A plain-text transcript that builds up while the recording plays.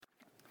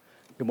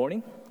Good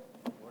morning.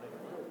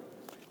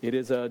 It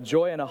is a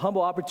joy and a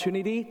humble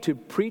opportunity to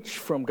preach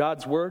from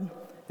God's Word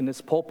in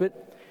this pulpit,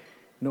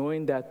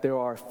 knowing that there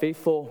are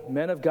faithful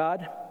men of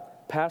God,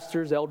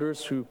 pastors,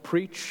 elders who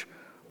preach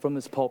from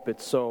this pulpit.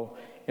 So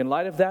in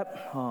light of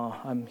that,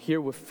 I'm here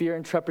with fear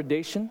and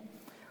trepidation.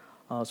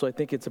 So I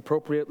think it's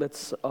appropriate.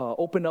 Let's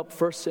open up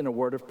first in a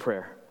word of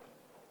prayer.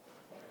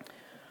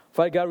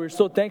 Father God, we're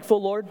so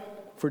thankful, Lord,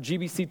 for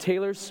GBC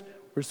Taylors.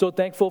 We're so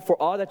thankful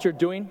for all that you're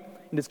doing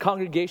in this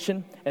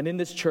congregation and in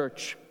this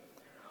church.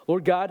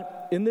 Lord God,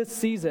 in this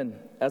season,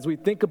 as we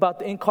think about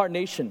the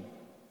incarnation,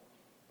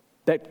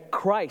 that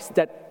Christ,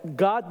 that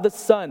God the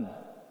Son,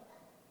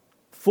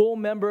 full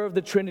member of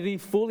the Trinity,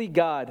 fully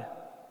God,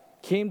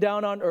 came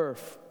down on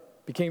earth,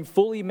 became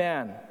fully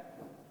man,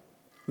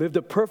 lived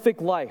a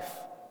perfect life,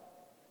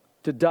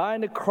 to die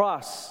on the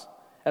cross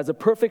as a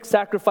perfect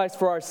sacrifice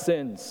for our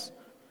sins.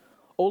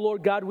 Oh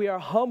Lord God, we are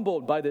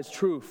humbled by this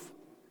truth.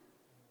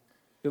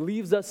 It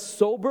leaves us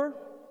sober.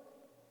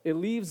 It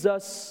leaves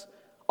us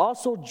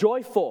also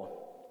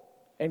joyful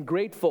and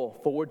grateful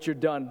for what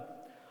you've done.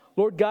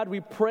 Lord God,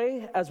 we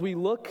pray as we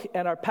look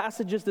at our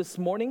passages this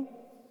morning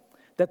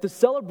that the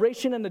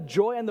celebration and the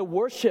joy and the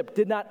worship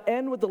did not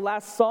end with the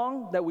last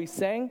song that we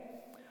sang,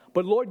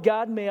 but Lord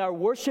God, may our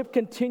worship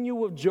continue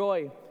with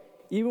joy,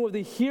 even with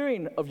the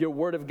hearing of your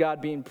word of God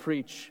being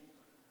preached.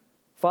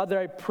 Father,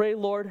 I pray,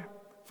 Lord,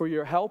 for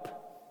your help,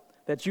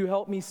 that you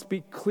help me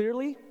speak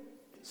clearly,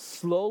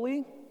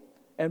 slowly,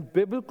 and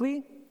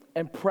biblically,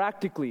 and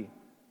practically.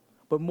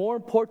 But more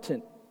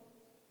important,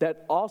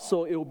 that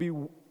also it will be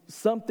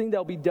something that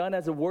will be done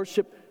as a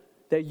worship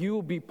that you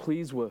will be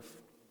pleased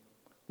with.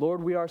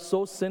 Lord, we are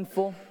so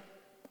sinful.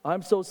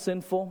 I'm so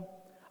sinful.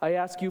 I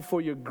ask you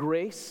for your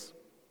grace,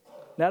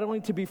 not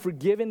only to be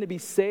forgiven, to be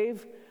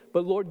saved,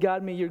 but Lord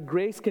God, may your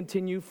grace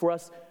continue for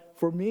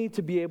me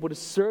to be able to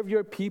serve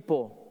your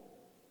people.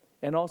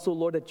 And also,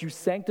 Lord, that you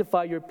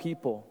sanctify your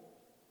people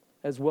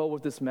as well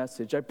with this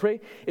message. I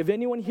pray if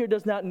anyone here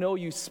does not know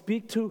you,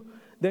 speak to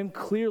them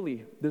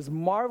clearly this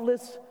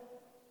marvelous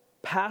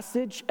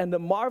passage and the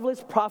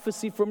marvelous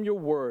prophecy from your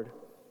word.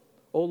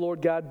 Oh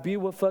Lord God, be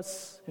with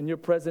us in your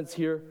presence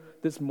here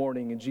this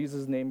morning. In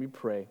Jesus' name we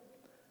pray.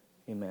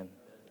 Amen.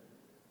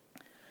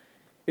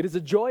 It is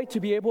a joy to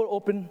be able to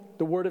open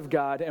the word of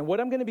God. And what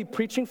I'm going to be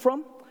preaching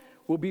from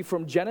will be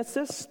from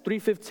Genesis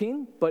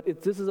 3:15, but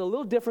this is a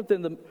little different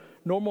than the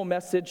normal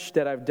message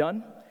that I've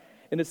done,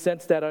 in the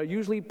sense that I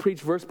usually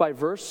preach verse by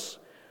verse.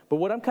 But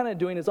what I'm kind of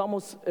doing is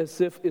almost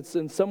as if it's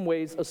in some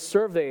ways a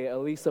survey, at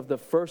least, of the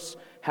first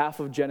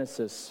half of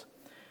Genesis.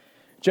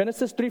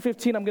 Genesis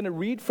 3:15, I'm going to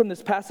read from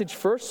this passage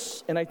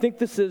first, and I think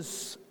this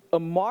is a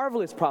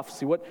marvelous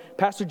prophecy, what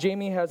Pastor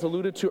Jamie has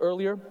alluded to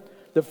earlier.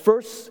 The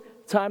first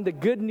time the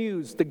good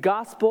news, the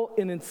gospel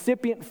in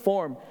incipient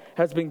form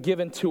has been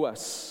given to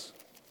us.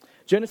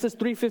 Genesis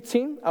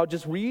 3:15, I'll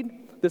just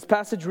read this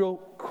passage real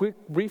quick,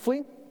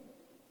 briefly.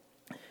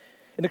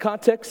 In the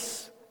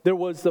context, there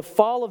was the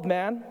fall of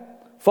man,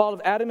 fall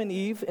of Adam and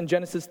Eve in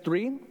Genesis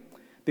 3.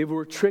 They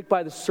were tricked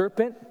by the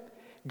serpent.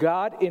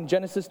 God in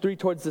Genesis 3,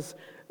 towards this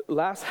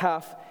last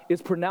half,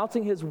 is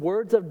pronouncing his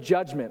words of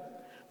judgment.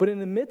 But in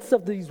the midst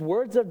of these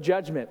words of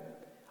judgment,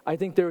 I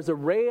think there is a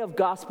ray of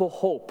gospel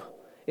hope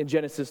in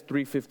Genesis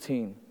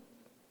 3:15.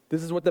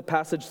 This is what the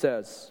passage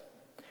says.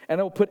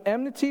 And I will put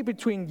enmity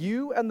between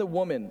you and the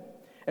woman,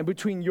 and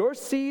between your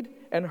seed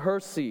and her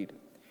seed.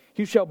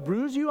 He shall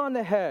bruise you on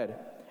the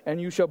head, and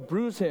you shall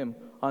bruise him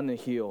on the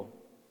heel.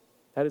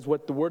 That is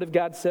what the Word of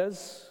God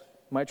says,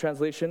 my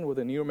translation with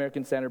the New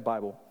American Standard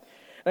Bible.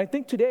 And I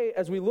think today,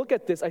 as we look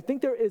at this, I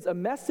think there is a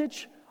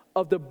message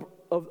of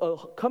a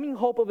coming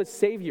hope of a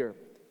Savior.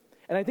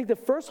 And I think the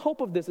first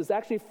hope of this is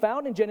actually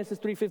found in Genesis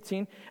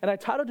 3:15, and I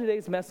titled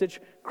today's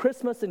message,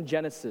 Christmas in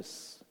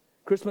Genesis.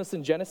 Christmas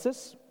in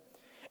Genesis.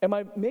 And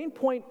my main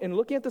point in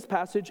looking at this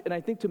passage, and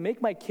I think to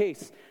make my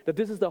case that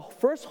this is the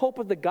first hope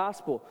of the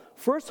gospel,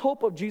 first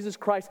hope of Jesus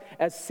Christ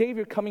as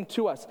Savior coming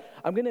to us,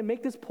 I'm going to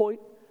make this point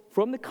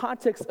from the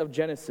context of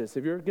Genesis.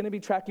 If you're going to be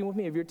tracking with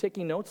me, if you're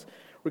taking notes,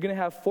 we're going to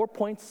have 4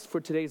 points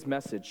for today's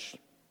message.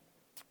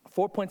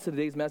 4 points to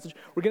today's message.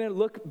 We're going to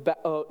look back,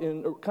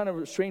 in a kind of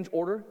a strange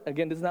order.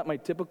 Again, this is not my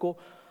typical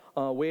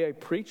way I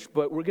preach,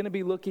 but we're going to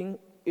be looking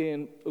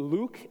in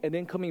Luke and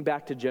then coming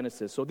back to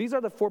Genesis. So these are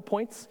the 4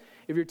 points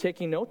if you're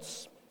taking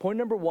notes. Point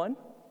number one,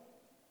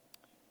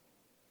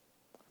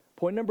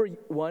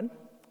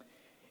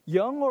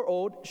 young or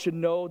old should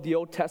know the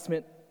Old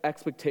Testament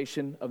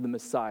expectation of the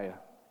Messiah.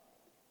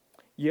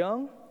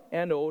 Young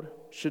and old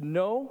should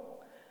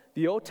know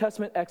the Old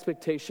Testament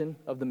expectation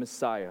of the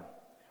Messiah.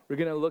 We're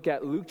going to look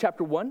at Luke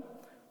chapter 1,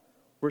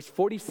 verse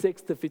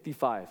 46 to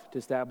 55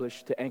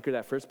 to anchor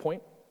that first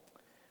point.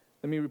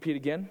 Let me repeat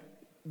again.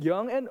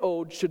 Young and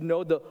old should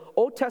know the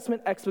Old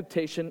Testament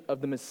expectation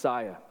of the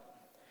Messiah.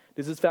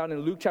 This is found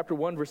in Luke chapter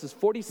 1, verses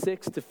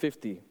 46 to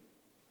 50.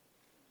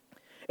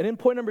 And then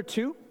point number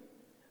 2,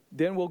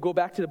 then we'll go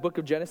back to the book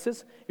of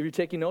Genesis, if you're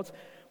taking notes.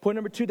 Point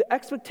number 2, the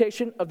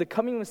expectation of the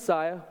coming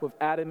Messiah with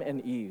Adam and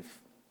Eve.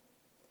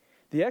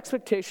 The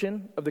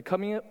expectation of the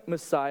coming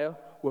Messiah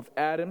with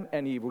Adam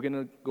and Eve. We're going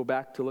to go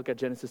back to look at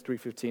Genesis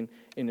 3:15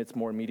 in its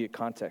more immediate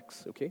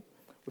context, okay?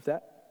 With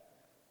that.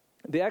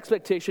 The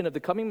expectation of the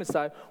coming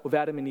Messiah with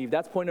Adam and Eve.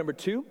 That's point number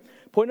 2.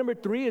 Point number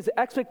 3 is the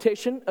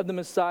expectation of the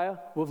Messiah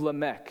with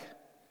Lamech.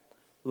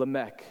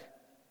 Lamech.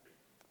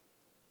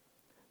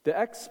 The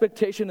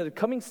expectation of the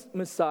coming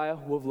Messiah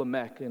with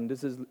Lamech. And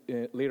this is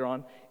later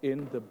on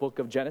in the book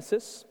of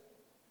Genesis.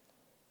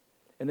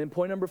 And then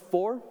point number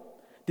 4,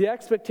 the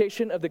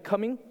expectation of the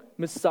coming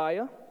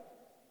Messiah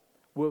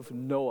with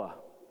Noah.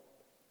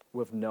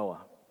 With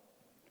Noah.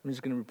 I'm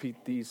just going to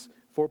repeat these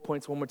 4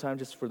 points one more time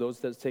just for those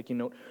that's taking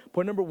note.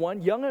 Point number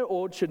 1, young and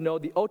old should know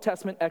the Old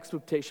Testament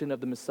expectation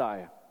of the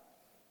Messiah.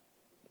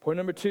 Point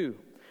number 2,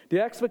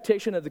 the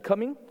expectation of the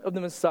coming of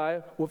the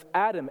Messiah with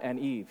Adam and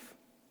Eve.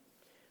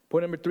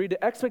 Point number 3,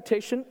 the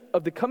expectation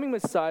of the coming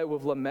Messiah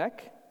with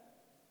Lamech.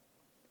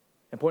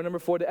 And point number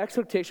 4, the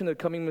expectation of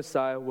the coming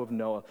Messiah with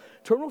Noah.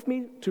 Turn with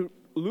me to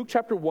Luke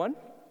chapter 1.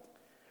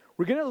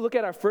 We're going to look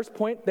at our first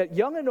point, that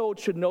young and old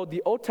should know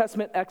the Old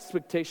Testament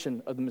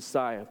expectation of the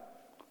Messiah.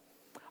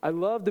 I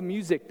love the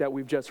music that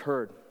we've just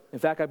heard. In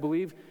fact, I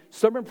believe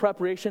sermon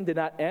preparation did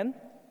not end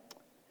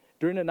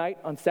during the night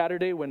on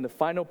Saturday when the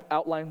final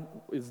outline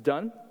is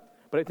done.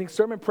 But I think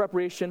sermon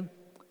preparation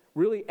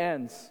really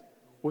ends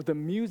with the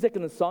music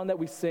and the song that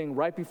we sing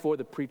right before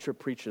the preacher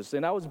preaches.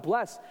 And I was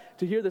blessed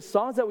to hear the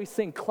songs that we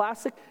sing,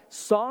 classic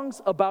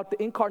songs about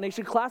the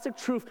incarnation, classic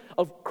truth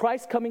of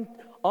Christ coming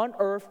on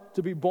earth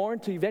to be born,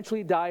 to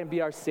eventually die and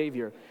be our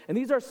Savior. And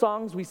these are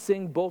songs we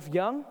sing both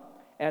young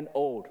and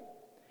old.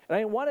 And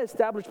I want to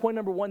establish point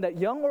number 1, that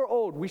young or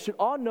old, we should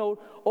all know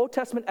Old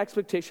Testament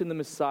expectation of the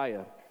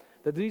Messiah.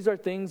 That these are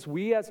things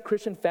we as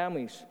Christian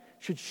families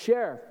should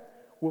share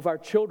with our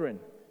children,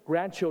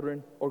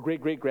 grandchildren, or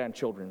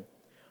great-great-grandchildren.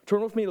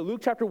 Turn with me to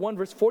Luke chapter 1,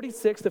 verse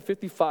 46 to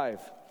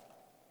 55.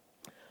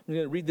 I'm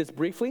going to read this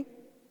briefly.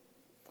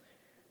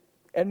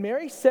 And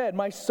Mary said,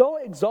 "My soul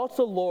exalts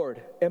the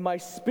Lord, and my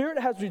spirit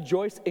has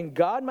rejoiced in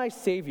God my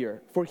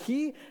Savior, for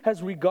he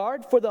has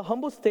regard for the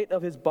humble state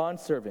of his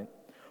bondservant.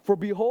 For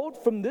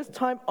behold, from this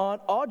time on,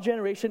 all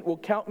generation will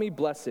count me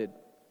blessed.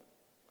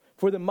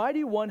 For the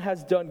Mighty One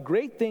has done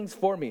great things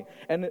for me,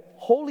 and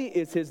holy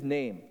is his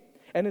name.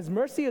 And his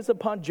mercy is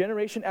upon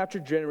generation after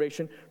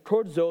generation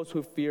towards those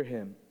who fear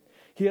him.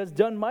 He has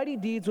done mighty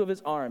deeds with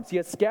his arms. He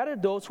has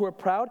scattered those who are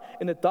proud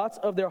in the thoughts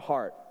of their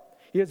heart.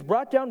 He has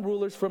brought down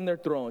rulers from their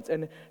thrones,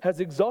 and has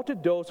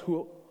exalted those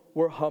who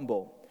were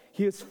humble.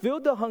 He has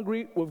filled the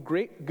hungry with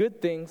great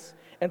good things,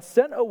 and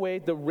sent away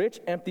the rich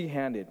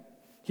empty-handed.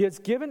 He has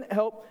given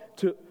help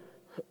to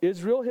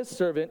Israel his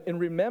servant in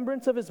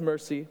remembrance of his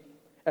mercy,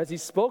 as he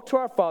spoke to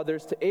our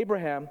fathers, to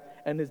Abraham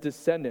and his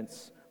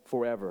descendants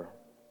forever."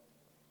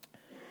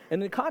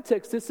 And in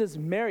context, this is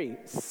Mary,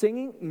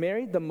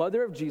 the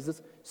mother of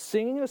Jesus,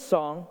 singing a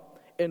song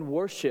in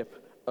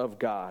worship of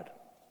God.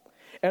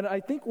 And I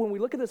think when we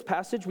look at this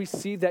passage, we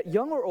see that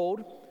young or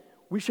old,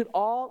 we should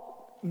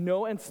all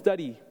know and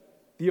study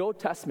the Old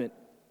Testament,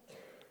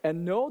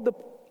 and know the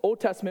Old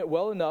Testament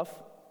well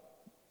enough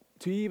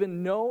to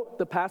even know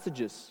the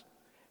passages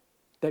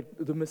that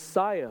the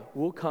Messiah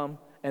will come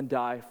and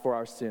die for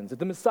our sins, that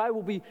the Messiah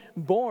will be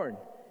born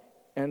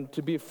and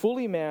to be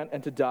fully man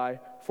and to die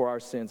for our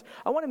sins.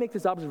 I want to make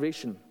this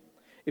observation.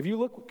 If you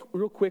look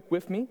real quick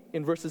with me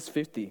in verses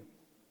 50,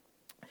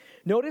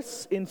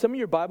 notice in some of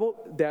your Bible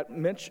that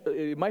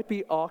it might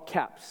be all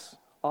caps,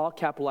 all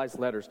capitalized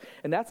letters.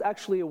 And that's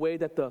actually a way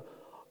that the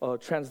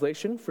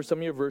translation for some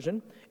of your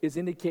version is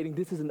indicating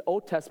this is an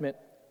Old Testament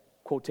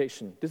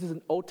quotation. This is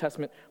an Old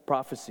Testament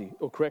prophecy,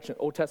 or correction,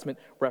 Old Testament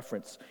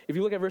reference. If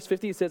you look at verse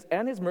 50, it says,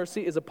 "And his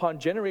mercy is upon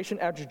generation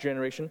after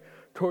generation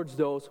towards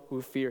those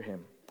who fear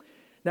him."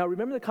 Now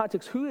remember the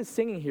context. Who is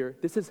singing here?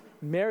 This is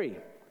Mary,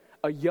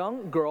 a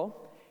young girl.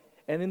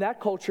 And in that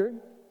culture,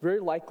 very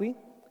likely,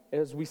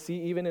 as we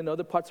see even in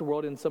other parts of the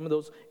world, in some of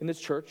those in this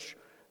church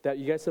that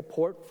you guys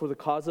support for the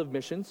cause of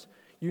missions,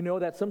 you know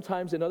that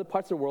sometimes in other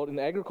parts of the world, in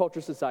the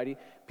agriculture society,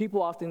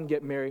 people often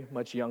get married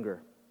much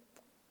younger.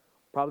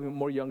 Probably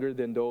more younger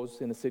than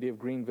those in the city of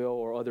Greenville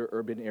or other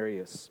urban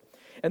areas.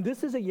 And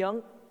this is a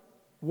young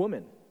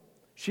woman.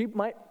 She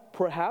might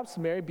perhaps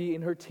Mary be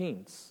in her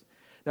teens.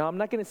 Now, I'm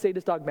not going to say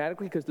this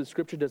dogmatically because the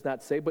scripture does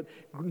not say, but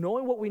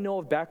knowing what we know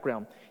of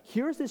background,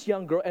 here's this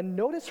young girl, and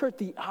notice her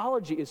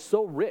theology is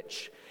so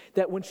rich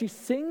that when she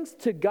sings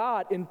to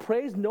God in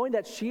praise, knowing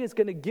that she is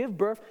going to give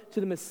birth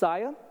to the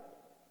Messiah,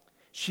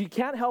 she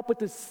can't help but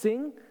to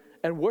sing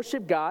and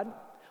worship God,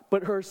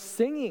 but her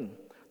singing,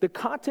 the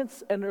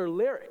contents and her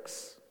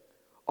lyrics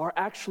are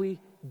actually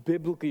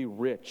biblically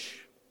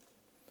rich.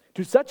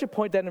 To such a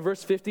point that in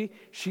verse 50,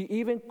 she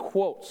even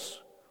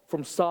quotes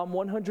from Psalm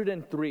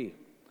 103,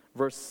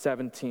 verse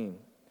 17.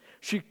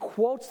 She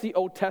quotes the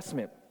Old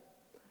Testament.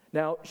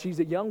 Now, she's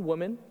a young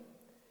woman.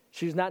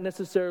 She's not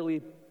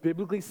necessarily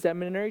biblically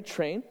seminary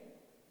trained.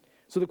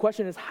 So the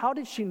question is, how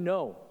did she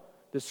know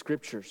the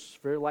scriptures?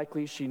 Very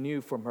likely she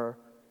knew from her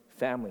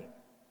family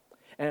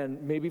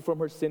and maybe from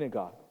her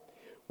synagogue.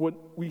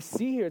 What we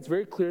see here, it's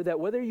very clear that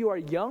whether you are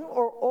young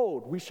or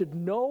old, we should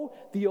know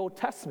the Old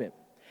Testament.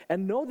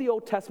 and know the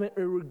Old Testament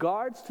in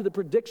regards to the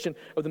prediction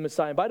of the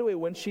Messiah. And by the way,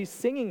 when she's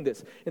singing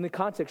this, in the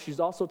context, she's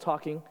also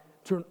talking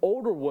to an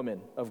older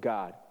woman of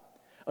God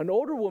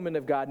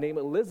named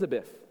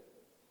Elizabeth,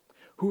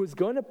 who is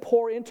going to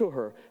pour into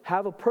her,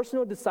 have a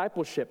personal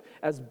discipleship,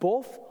 as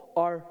both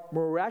are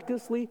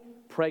miraculously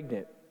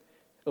pregnant.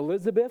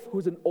 Elizabeth,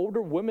 who's an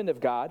older woman of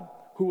God,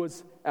 who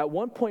was at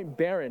one point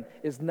barren,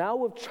 is now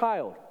with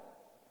child,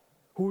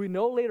 who we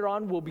know later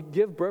on will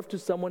give birth to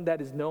someone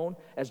that is known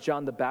as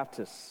John the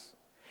Baptist.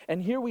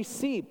 And here we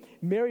see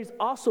Mary's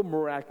also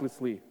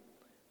miraculously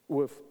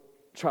with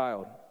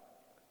child.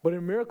 But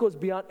her miracle is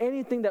beyond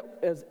anything that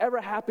has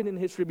ever happened in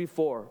history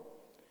before.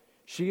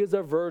 She is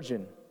a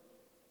virgin,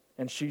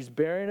 and she's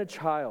bearing a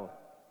child,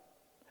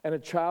 and a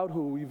child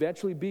who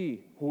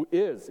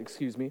is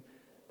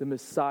the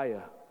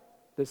Messiah,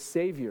 the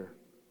Savior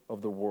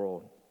of the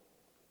world.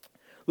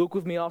 Look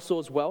with me also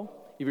as well.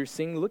 If you're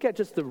seeing, look at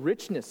just the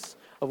richness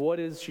of what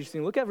is she's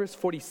seeing. Look at verse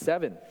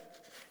 47.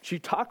 She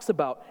talks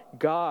about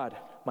God,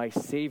 my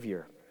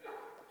Savior.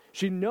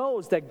 She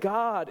knows that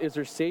God is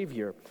her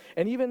Savior.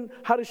 And even,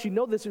 how does she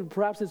know this?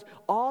 Perhaps it's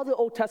all the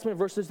Old Testament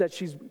verses that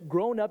she's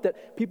grown up,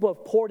 that people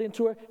have poured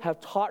into her, have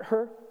taught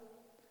her.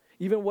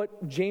 Even what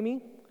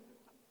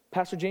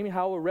Pastor Jamie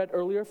Howell read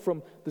earlier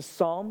from the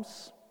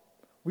Psalms.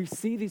 We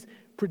see these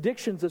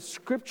predictions of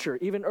Scripture.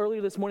 Even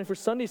earlier this morning for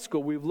Sunday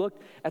school, we've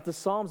looked at the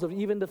Psalms of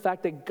even the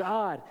fact that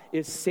God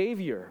is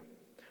Savior.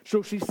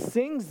 So she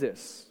sings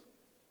this,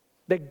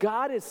 that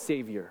God is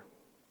Savior.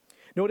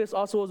 Notice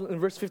also in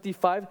verse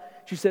 55,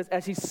 she says,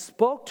 as he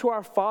spoke to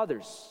our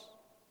fathers,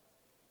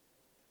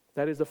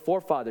 that is the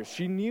forefathers,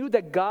 she knew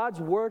that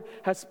God's word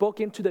has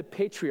spoken to the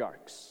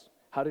patriarchs.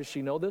 How does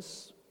she know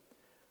this?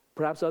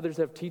 Perhaps others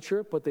have taught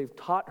her, but they've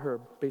taught her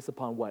based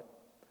upon what?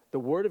 The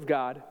word of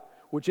God,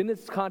 which in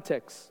this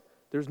context,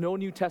 there's no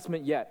New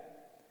Testament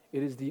yet.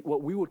 It is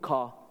what we would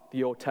call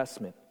the Old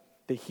Testament,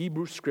 the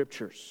Hebrew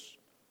Scriptures.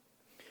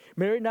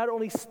 Mary not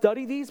only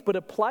studied these, but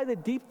applied the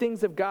deep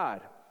things of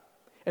God.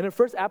 And her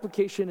first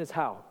application is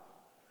how?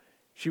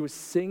 She was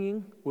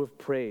singing with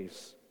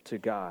praise to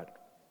God.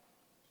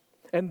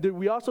 And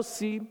we also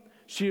see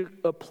she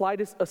applied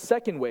this a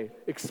second way,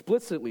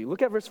 explicitly.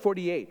 Look at verse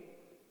 48.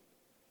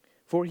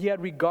 For he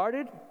had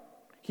regard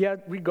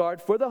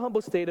for the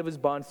humble state of his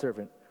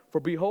bondservant. For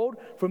behold,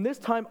 from this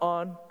time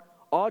on,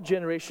 all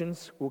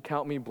generations will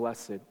count me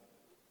blessed.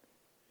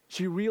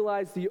 She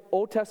realized the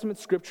Old Testament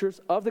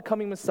scriptures of the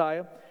coming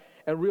Messiah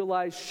and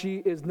realized she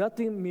is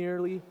nothing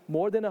merely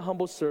more than a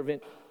humble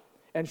servant,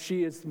 and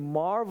she is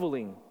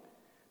marveling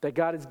that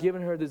God has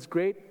given her this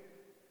great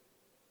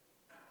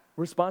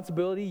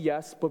responsibility,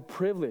 yes, but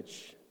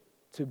privilege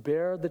to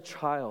bear the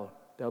child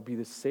that will be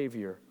the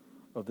Savior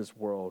of this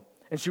world.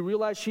 And she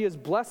realized she is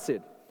blessed.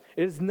 It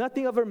is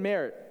nothing of her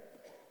merit,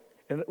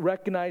 and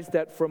recognized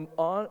that from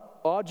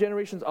all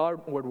generations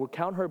onward will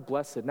count her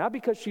blessed, not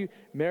because she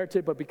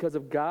merited, but because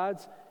of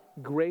God's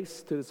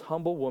grace to this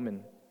humble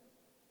woman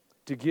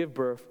to give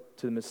birth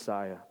to the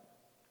Messiah.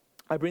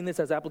 I bring this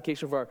as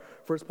application for our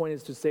first point,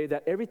 is to say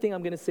that everything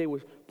I'm going to say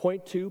with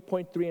point 2,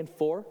 point 3, and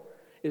 4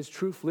 is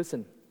truth.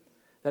 Listen,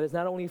 that is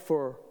not only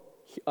for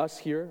us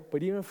here,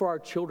 but even for our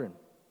children,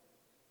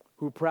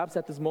 who perhaps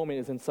at this moment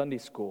is in Sunday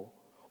school,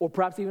 or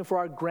perhaps even for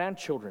our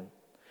grandchildren,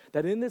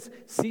 that in this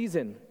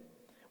season,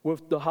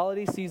 with the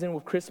holiday season,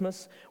 with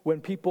Christmas, when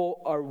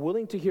people are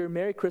willing to hear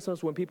Merry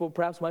Christmas, when people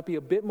perhaps might be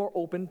a bit more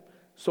open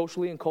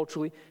socially and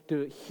culturally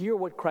to hear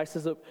what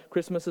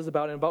Christmas is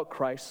about and about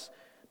Christ,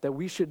 that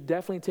we should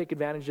definitely take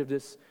advantage of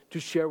this to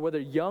share, whether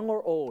young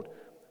or old,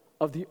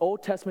 of the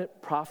Old Testament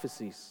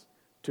prophecies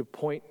to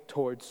point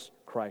towards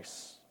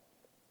Christ.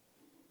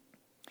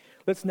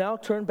 Let's now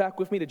turn back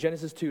with me to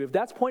Genesis 2. If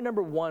that's point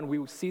number 1, we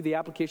will see the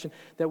application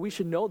that we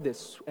should know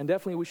this, and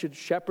definitely we should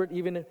shepherd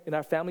even in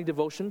our family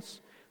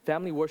devotions,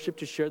 family worship,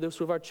 to share this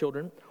with our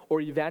children,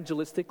 or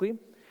evangelistically.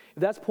 If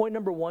that's point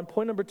number 1,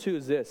 point number 2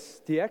 is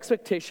this: the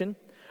expectation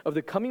of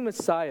the coming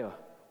Messiah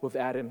with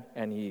Adam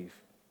and Eve.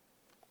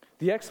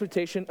 The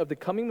expectation of the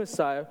coming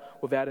Messiah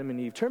with Adam and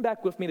Eve. Turn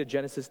back with me to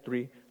Genesis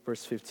 3,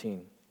 verse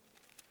 15.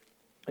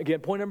 Again,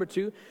 point number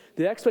 2,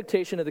 the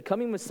expectation of the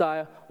coming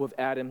Messiah with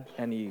Adam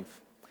and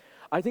Eve.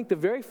 I think the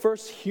very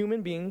first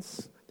human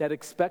beings that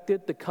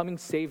expected the coming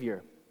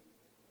Savior,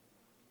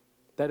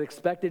 that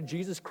expected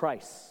Jesus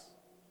Christ,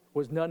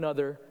 was none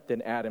other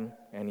than Adam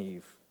and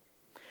Eve.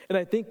 And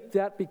I think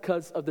that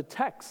because of the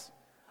text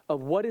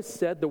of what is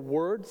said, the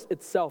words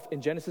itself in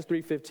Genesis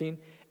 3:15,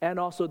 and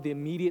also the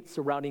immediate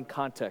surrounding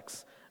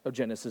context of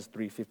Genesis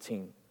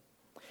 3:15.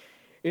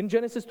 In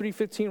Genesis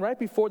 3:15, right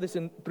before this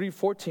in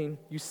 3:14,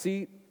 you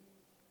see,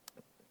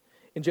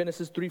 in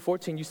Genesis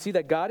 3:14, you see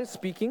that God is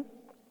speaking,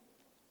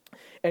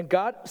 and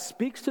God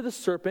speaks to the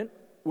serpent,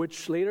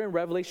 which later in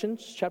Revelation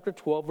chapter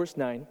 12, verse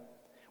 9,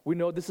 we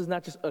know this is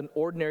not just an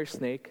ordinary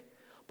snake,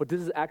 but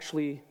this is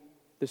actually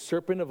the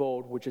serpent of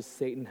old, which is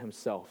Satan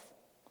himself.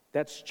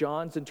 That's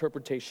John's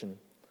interpretation.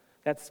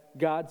 That's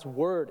God's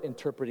word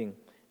interpreting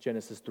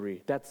Genesis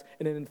 3. That's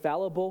an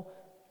infallible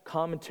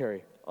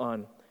commentary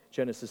on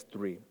Genesis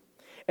 3.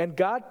 and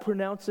God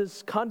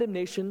pronounces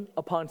condemnation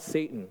upon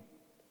Satan.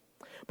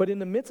 But in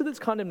the midst of this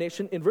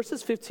condemnation, in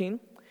verses 15,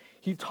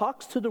 he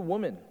talks to the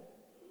woman.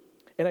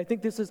 And I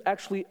think this is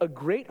actually a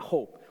great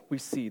hope we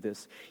see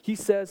this. He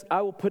says,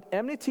 I will put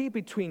enmity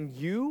between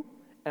you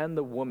and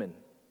the woman.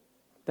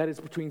 That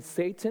is between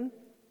Satan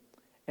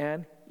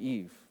and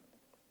Eve.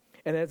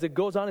 And as it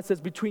goes on, it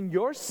says, between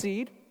your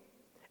seed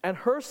and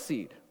her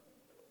seed.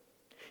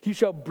 He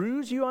shall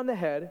bruise you on the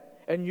head,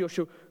 and you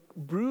shall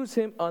bruise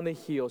him on the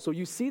heel. So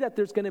you see that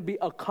there's going to be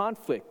a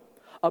conflict,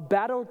 a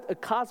battle, a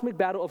cosmic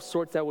battle of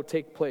sorts that will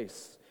take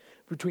place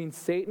between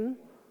Satan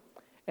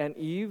and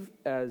Eve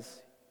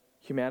as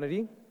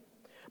humanity.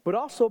 But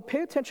also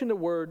pay attention to the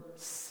word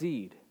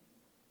seed.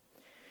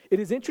 It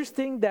is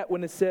interesting that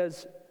when it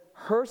says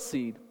her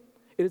seed,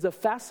 it is a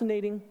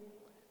fascinating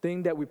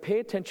thing that we pay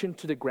attention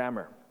to the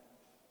grammar.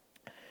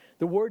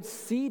 The word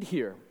seed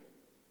here,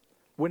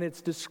 when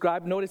it's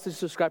described, notice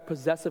it's described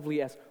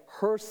possessively as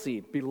her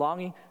seed,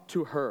 belonging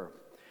to her.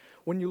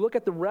 When you look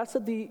at the rest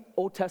of the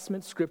Old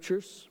Testament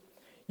scriptures,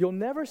 you'll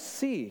never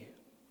see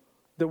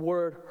the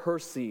word her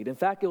seed. In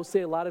fact, it will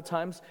say a lot of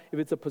times, if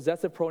it's a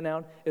possessive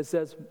pronoun, it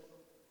says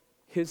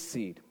his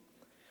seed.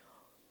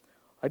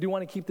 I do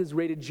want to keep this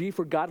rated G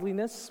for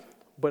godliness,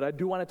 but I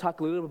do want to talk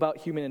a little bit about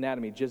human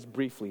anatomy, just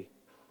briefly.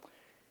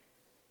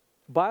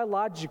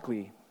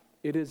 Biologically,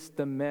 it is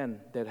the men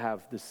that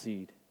have the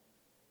seed,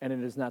 and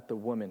it is not the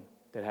women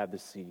that have the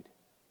seed.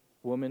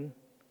 Woman,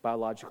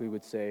 biologically,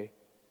 would say,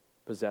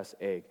 possess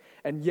egg.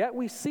 And yet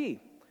we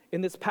see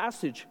in this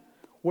passage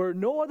where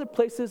no other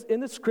places in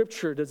the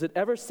scripture does it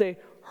ever say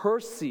her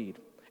seed.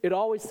 It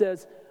always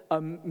says a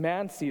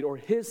man's seed or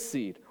his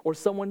seed or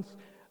someone's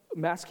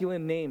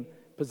masculine name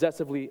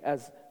possessively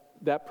as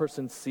that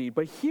person's seed.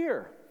 But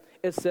here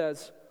it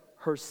says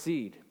her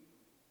seed.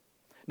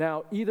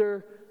 Now,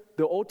 either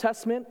the Old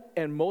Testament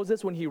and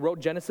Moses, when he wrote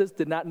Genesis,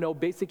 did not know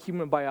basic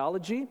human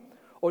biology,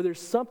 or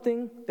there's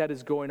something that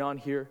is going on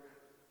here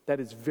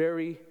that is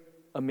very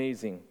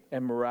amazing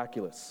and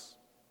miraculous.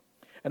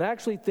 And I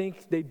actually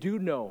think they do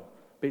know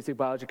basic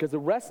biology, because the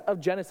rest of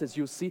Genesis,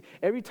 you'll see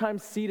every time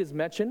seed is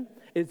mentioned,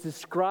 it's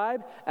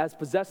described as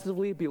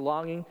possessively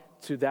belonging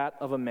to that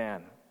of a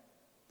man.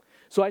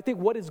 So I think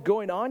what is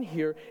going on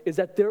here is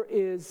that there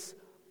is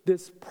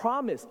this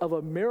promise of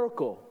a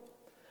miracle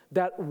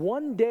that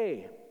one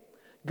day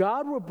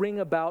God will bring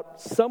about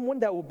someone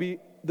that will be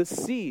the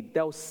seed,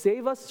 that will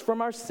save us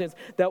from our sins,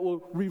 that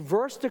will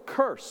reverse the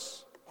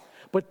curse.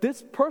 But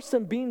this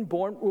person being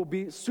born will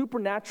be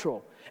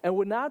supernatural and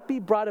will not be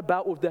brought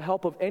about with the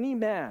help of any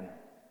man.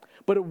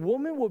 But a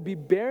woman will be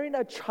bearing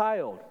a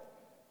child,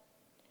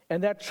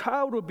 and that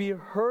child will be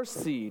her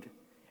seed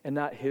and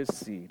not his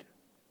seed.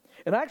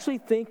 And I actually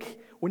think,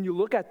 when you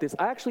look at this,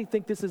 I actually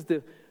think this is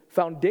the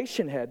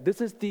foundation head.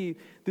 This is the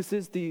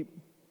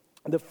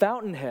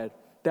fountainhead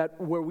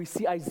that where we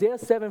see Isaiah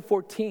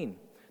 7:14,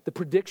 the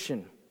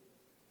prediction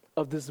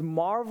of this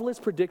marvelous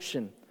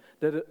prediction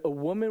that a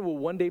woman will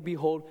one day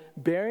behold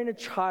bearing a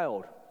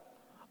child.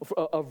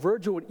 A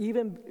virgin would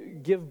even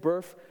give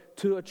birth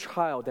to a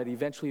child that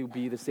eventually will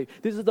be the Savior.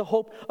 This is the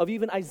hope of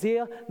even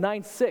Isaiah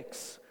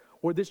 9:6,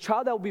 where this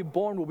child that will be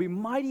born will be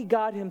mighty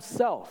God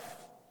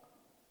himself,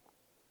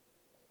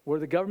 where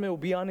the government will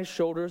be on his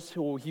shoulders,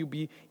 he'll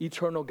be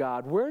eternal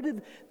God. Where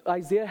did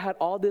Isaiah had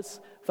all this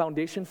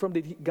foundation from?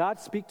 Did God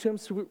speak to him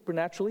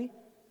supernaturally?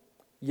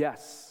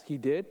 Yes, he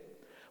did.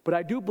 But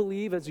I do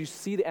believe, as you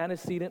see the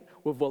antecedent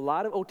with a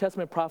lot of Old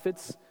Testament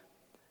prophets,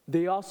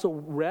 they also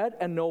read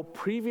and know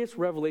previous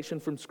revelation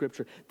from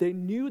Scripture. They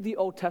knew the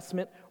Old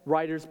Testament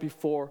writers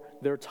before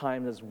their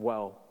time as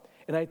well.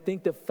 And I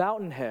think the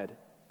fountainhead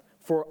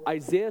for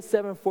Isaiah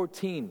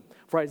 7:14,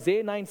 for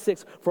Isaiah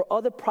 9:6, for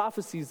other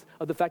prophecies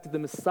of the fact that the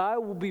Messiah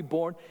will be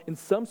born in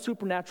some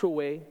supernatural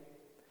way,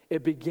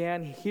 it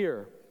began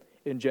here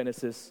in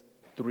Genesis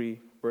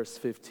 3, verse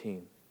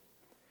 15.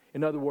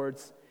 In other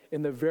words,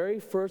 in the very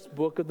first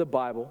book of the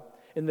Bible,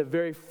 in the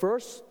very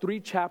first 3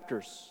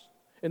 chapters,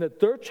 in the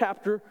 3rd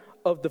chapter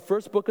of the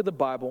first book of the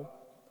Bible,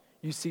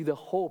 you see the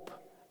hope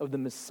of the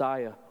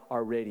Messiah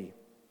already.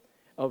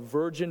 A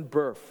virgin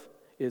birth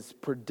is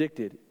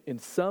predicted in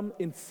some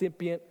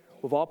incipient,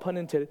 with all pun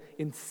intended,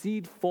 in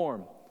seed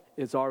form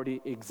is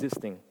already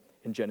existing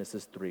in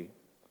Genesis 3.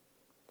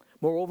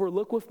 Moreover,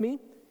 look with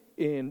me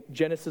in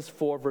Genesis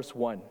 4, verse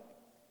 1.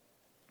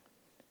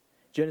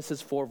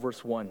 Genesis 4,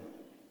 verse 1.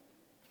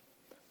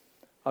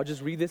 I'll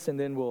just read this and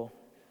then we'll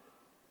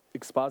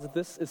exposit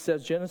this. It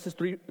says, Genesis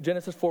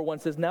 4:1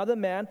 says, now the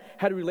man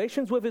had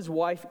relations with his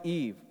wife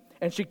Eve,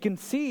 and she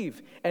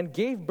conceived and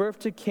gave birth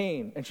to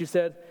Cain. And she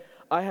said,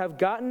 I have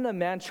gotten a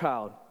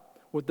man-child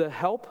with the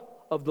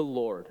help of the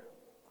Lord.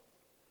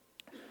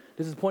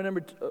 This is point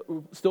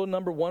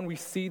number 1. We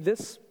see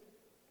this.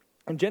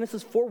 In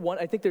Genesis 4:1,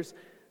 I think there's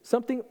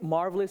something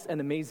marvelous and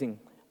amazing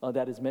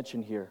that is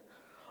mentioned here.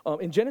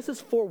 In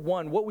Genesis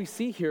 4:1, what we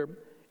see here,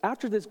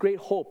 after this great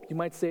hope, you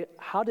might say,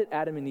 how did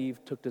Adam and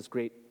Eve took this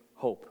great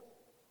hope?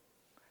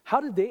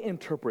 How did they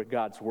interpret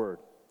God's word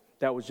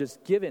that was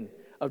just given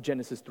of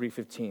Genesis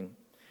 3:15?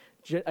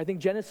 I think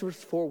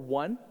Genesis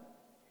 4:1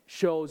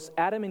 shows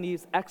Adam and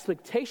Eve's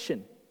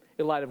expectation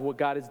in light of what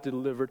God has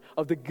delivered,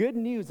 of the good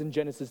news in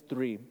Genesis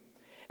 3.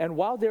 And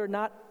while they're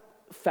not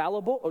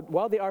fallible, or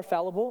while they are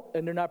fallible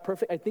and they're not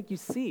perfect, I think you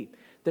see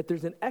that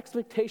there's an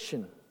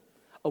expectation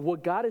of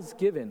what God has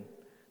given,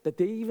 that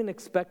they even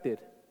expected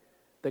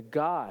that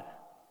God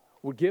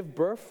would give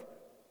birth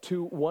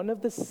to one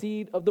of the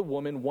seed of the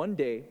woman one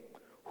day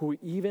who would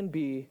even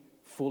be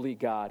fully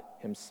God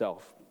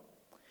himself.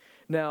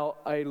 Now,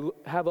 I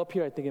have up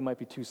here, I think it might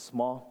be too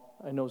small.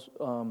 I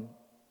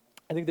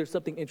think there's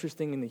something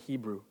interesting in the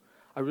Hebrew.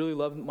 I really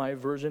love my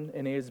version,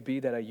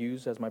 NASB, that I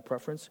use as my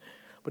preference.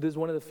 But this is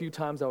one of the few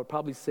times I would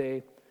probably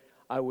say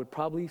I would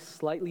probably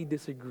slightly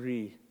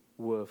disagree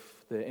with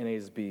the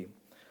NASB.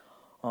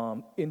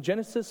 In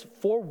Genesis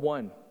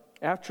 4:1,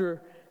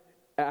 after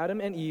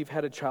Adam and Eve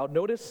had a child,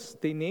 notice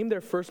they named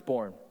their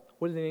firstborn.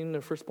 What did they name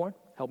their firstborn?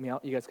 Help me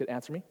out. You guys could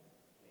answer me.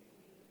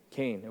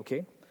 Cain,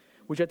 okay?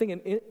 Which I think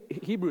in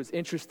Hebrew is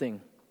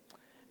interesting.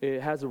 It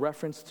has a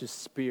reference to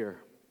spear.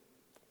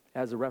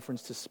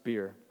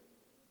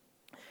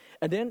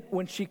 And then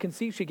when she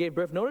conceived, she gave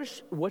birth.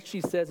 Notice what she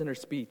says in her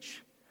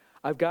speech.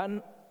 I've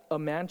gotten a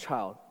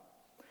man-child.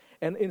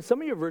 And in some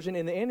of your version,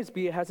 in the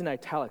NSB, it has in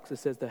italics. It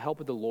says the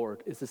help of the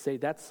Lord is to say,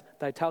 the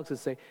italics is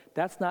to say,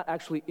 that's not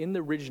actually in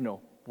the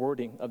original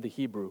wording of the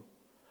Hebrew.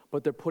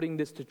 But they're putting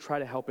this to try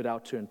to help it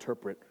out to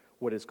interpret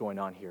what is going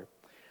on here.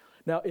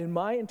 Now, in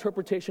my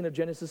interpretation of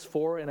Genesis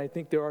 4, and I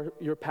think there are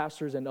your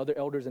pastors and other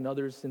elders and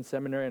others in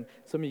seminary, and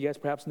some of you guys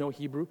perhaps know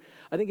Hebrew.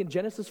 I think in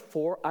Genesis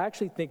 4, I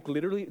actually think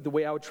literally the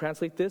way I would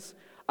translate this,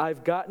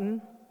 I've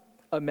gotten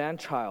a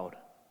man-child,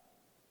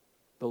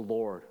 the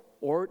Lord.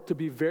 Or to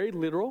be very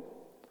literal,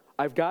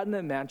 I've gotten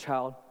a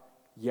man-child,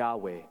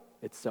 Yahweh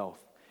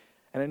itself.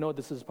 And I know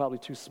this is probably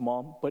too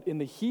small, but in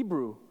the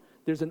Hebrew,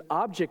 there's an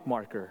object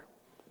marker,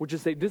 which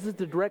is say this is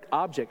the direct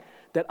object,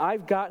 that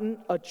I've gotten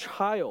a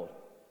child,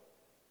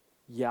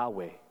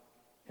 Yahweh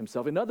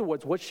himself. In other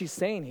words, what she's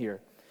saying here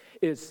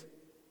is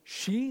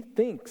she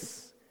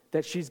thinks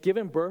that she's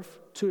given birth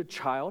to a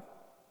child,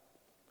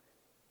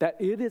 that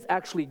it is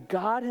actually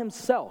God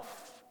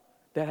himself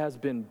that has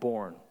been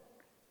born.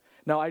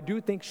 Now, I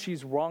do think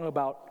she's wrong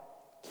about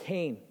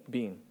Cain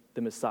being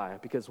the Messiah,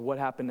 because what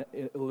happened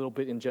a little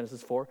bit in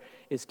Genesis 4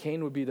 is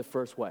Cain would be the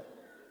first what?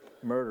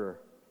 Murderer.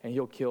 And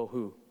he'll kill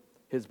who?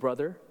 His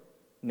brother,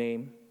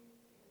 named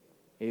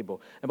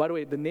Abel. And by the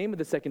way, the name of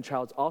the second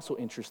child is also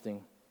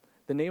interesting.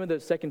 The name of the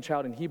second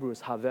child in Hebrew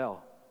is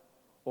Havel,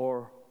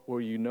 or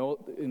where you know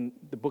in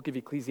the book of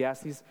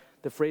Ecclesiastes,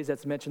 the phrase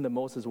that's mentioned the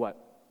most is what?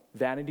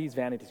 Vanities,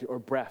 or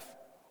breath,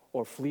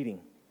 or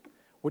fleeting,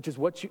 which is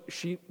what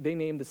they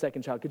named the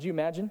second child. Could you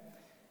imagine?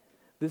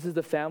 This is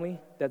the family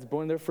that's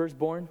born their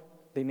firstborn.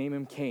 They name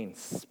him Cain,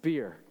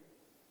 spear.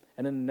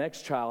 And then the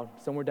next child,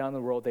 somewhere down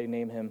the road, they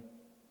name him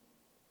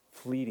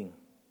fleeting,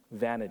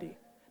 vanity.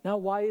 Now,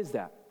 why is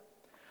that?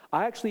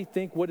 I actually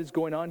think what is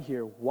going on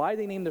here, why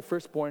they named the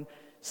firstborn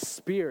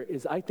spear,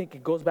 is I think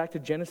it goes back to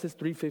Genesis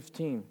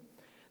 3:15.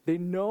 They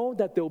know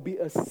that there will be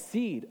a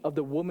seed of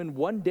the woman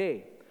one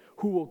day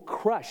who will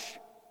crush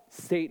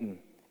Satan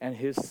and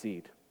his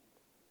seed.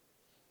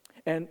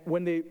 And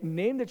when they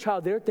name the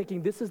child, they're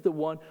thinking this is the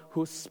one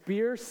who will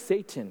spear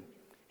Satan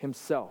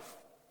himself.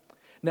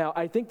 Now,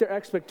 I think their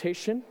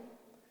expectation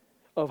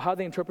of how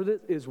they interpret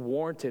it is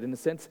warranted. In the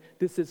sense,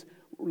 this is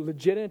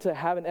legitimate to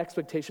have an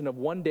expectation of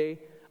one day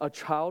a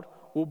child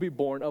will be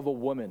born of a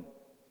woman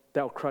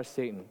that will crush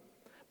Satan.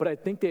 But I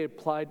think they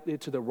applied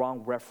it to the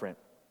wrong referent.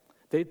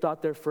 They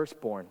thought their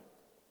firstborn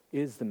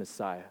is the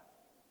Messiah.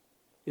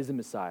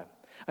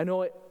 I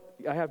know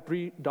I have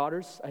 3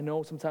 daughters. I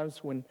know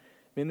sometimes when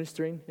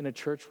ministering in a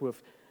church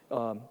with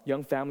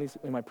young families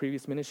in my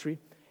previous ministry,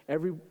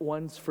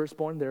 everyone's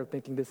firstborn, they're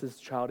thinking this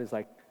child is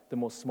like the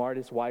most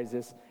smartest,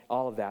 wisest,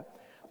 all of that.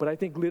 But I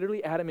think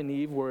literally Adam and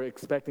Eve were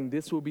expecting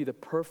this will be the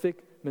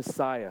perfect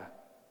Messiah.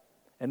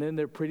 And then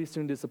they're pretty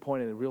soon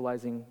disappointed in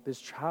realizing this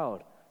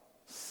child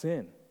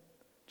sinned,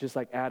 just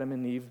like Adam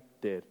and Eve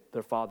did,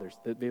 their fathers,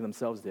 they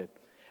themselves did.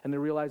 And they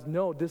realized,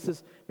 no,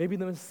 maybe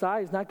the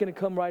Messiah is not going to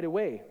come right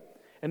away.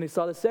 And they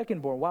saw the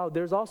secondborn. Wow,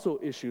 there's also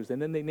issues.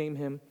 And then they named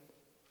him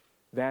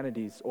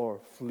vanities or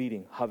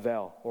fleeting,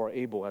 Havel or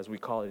Abel, as we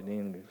call it in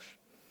English.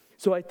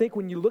 So I think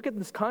when you look at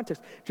this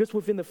context, just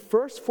within the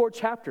first 4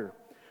 chapters,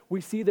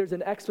 we see there's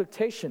an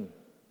expectation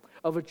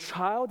of a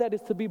child that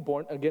is to be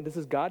born. Again, this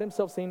is God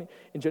himself saying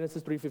in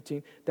Genesis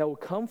 3:15, that will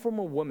come from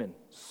a woman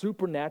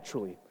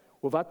supernaturally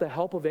without the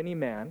help of any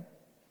man.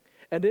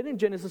 And then in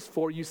Genesis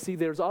 4, you see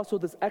there's also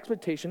this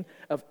expectation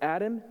of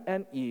Adam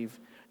and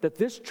Eve that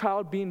this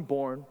child being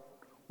born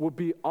will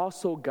be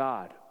also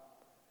God.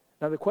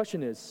 Now the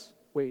question is,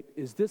 wait,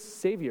 is this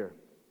Savior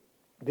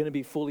going to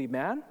be fully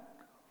man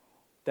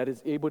that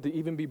is able to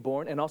even be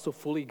born and also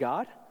fully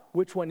God?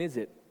 Which one is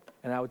it?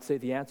 And I would say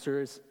the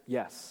answer is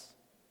yes.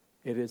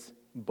 It is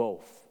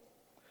both.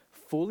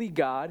 Fully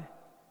God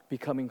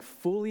becoming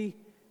fully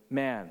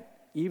man,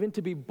 even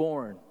to be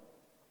born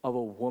of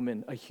a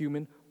woman, a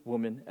human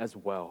woman as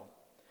well.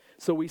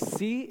 So we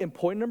see in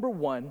point number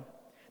 1,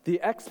 the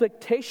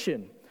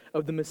expectation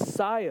of the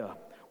Messiah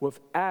with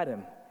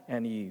Adam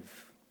and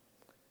Eve.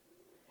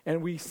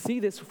 And we see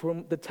this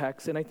from the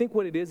text, and I think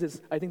what it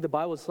is I think the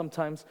Bible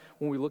sometimes,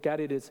 when we look at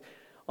it, is,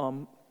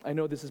 I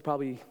know this is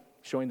probably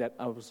showing that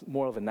I was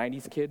more of a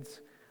 90s kid,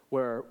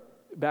 where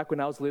back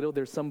when I was little,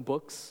 there's some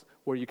books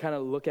where you kind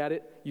of look at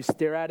it, you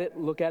stare at it,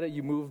 look at it,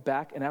 you move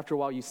back, and after a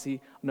while you see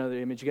another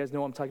image. You guys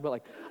know what I'm talking about?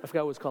 Like, I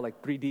forgot what it's called,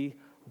 like 3D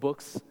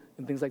books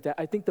and things like that.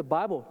 I think the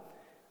Bible,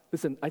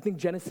 listen, I think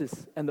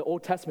Genesis and the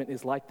Old Testament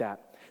is like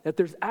that. That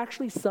there's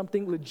actually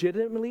something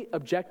legitimately,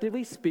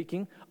 objectively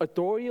speaking,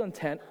 authorial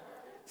intent,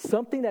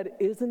 something that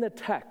is in the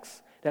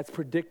text that's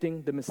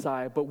predicting the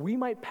Messiah, but we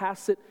might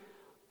pass it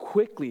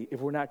quickly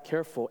if we're not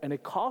careful. And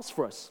it calls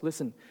for us,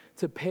 listen,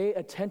 to pay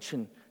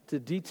attention to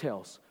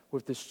details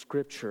with the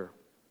Scripture.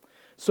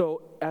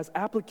 So, as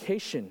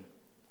application,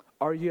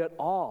 are you at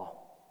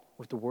all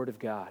with the Word of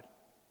God?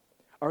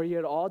 Are you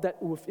at all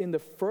that within the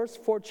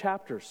first 4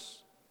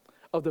 chapters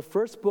of the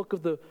first book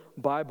of the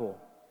Bible,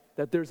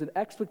 that there's an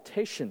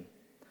expectation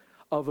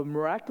of a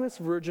miraculous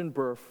virgin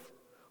birth,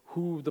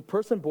 who the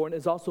person born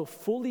is also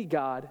fully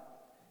God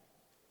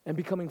and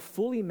becoming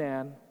fully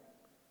man,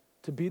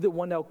 to be the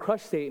one that will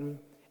crush Satan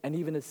and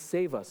even to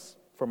save us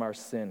from our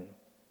sin?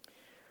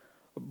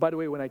 By the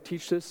way, when I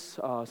teach this,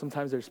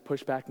 sometimes there's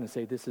pushback and they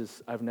say,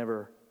 this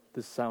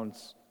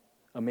sounds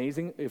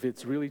amazing if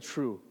it's really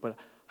true, but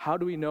how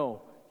do we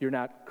know you're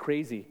not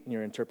crazy in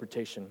your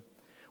interpretation?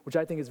 Which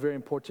I think is very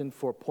important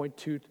for point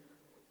 3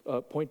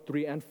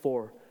 and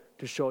 4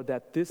 to show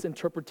that this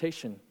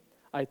interpretation,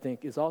 I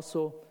think, is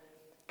also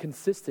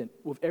consistent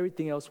with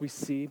everything else we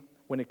see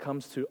when it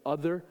comes to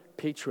other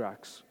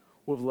patriarchs,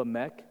 with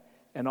Lamech,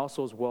 and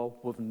also as well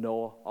with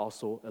Noah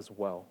also as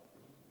well.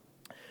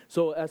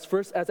 So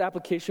as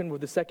application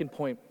with the second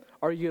point,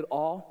 are you at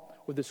all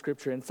with the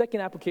Scripture? And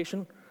second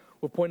application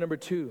with point number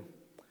 2,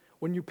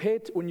 when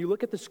you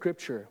look at the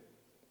Scripture,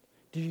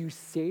 do you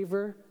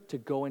savor to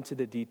go into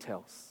the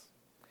details?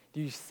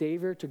 Do you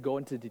savor to go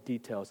into the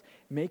details,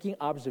 making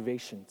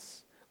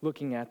observations,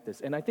 looking at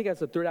this? And I think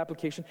as a third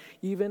application,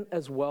 even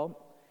as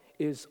well,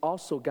 is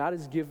also God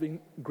is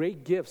giving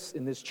great gifts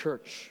in this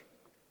church.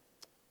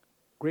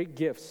 Great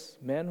gifts,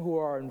 men who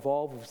are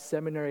involved with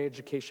seminary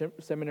education,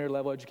 seminary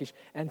level education,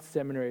 and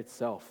seminary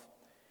itself.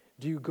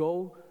 Do you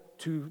go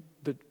to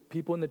the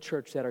people in the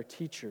church that are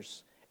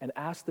teachers and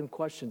ask them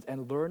questions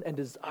and learn and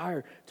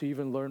desire to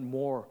even learn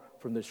more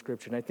from the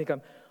Scripture? And I think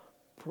I'm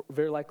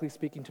very likely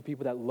speaking to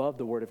people that love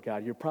the Word of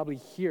God. You're probably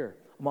here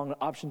among the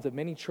options of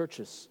many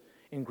churches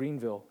in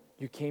Greenville.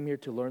 You came here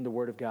to learn the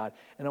Word of God.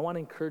 And I want to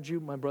encourage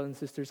you, my brothers and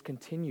sisters,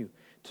 continue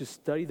to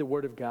study the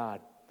Word of God,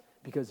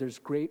 because there's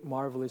great,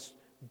 marvelous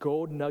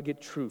gold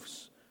nugget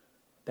truths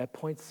that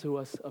points to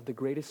us of the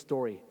greatest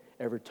story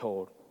ever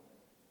told.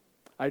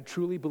 I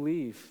truly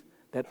believe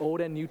that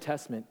Old and New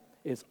Testament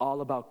is all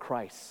about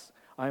Christ.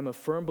 I am a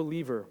firm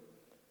believer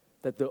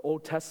that the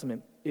Old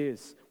Testament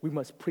we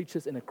must preach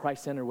this in a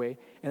Christ-centered way.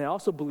 And I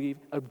also believe,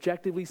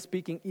 objectively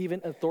speaking,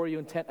 even authorial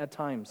intent at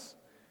times,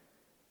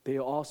 they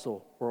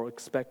also were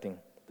expecting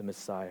the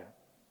Messiah.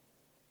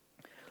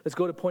 Let's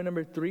go to point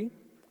number 3.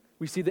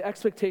 We see the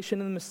expectation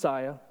in the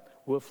Messiah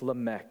with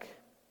Lamech.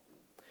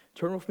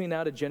 Turn with me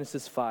now to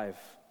Genesis 5.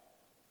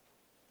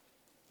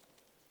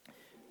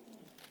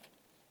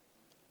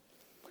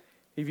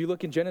 If you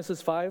look in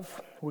Genesis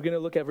 5, we're going to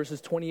look at verses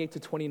 28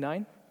 to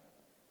 29.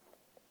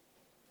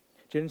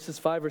 Genesis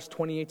 5, verse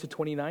 28 to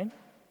 29.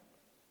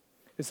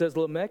 It says,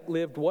 Lamech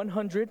lived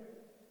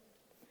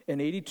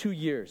 182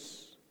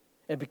 years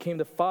and became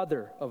the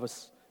father of a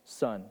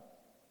son.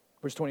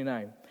 Verse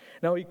 29.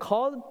 Now he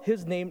called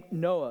his name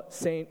Noah,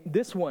 saying,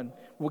 this one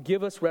will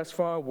give us rest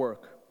from our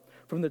work,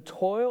 from the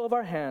toil of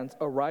our hands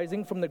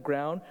arising from the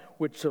ground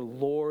which the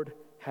Lord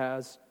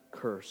has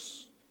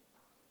cursed.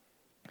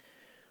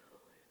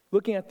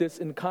 Looking at this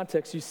in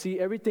context, you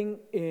see everything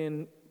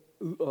in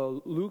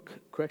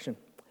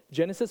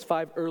Genesis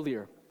 5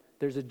 earlier.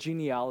 There's a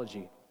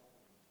genealogy.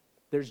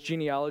 There's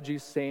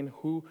genealogies saying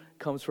who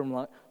comes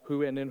from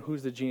who and then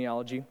who's the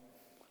genealogy.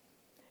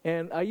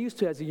 And I used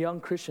to, as a young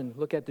Christian,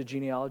 look at the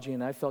genealogy,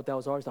 and I felt that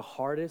was always the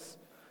hardest.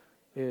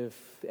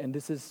 And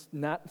this is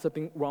not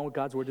something wrong with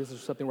God's word, this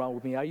is something wrong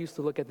with me. I used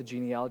to look at the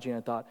genealogy and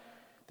I thought,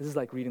 this is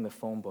like reading the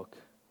phone book,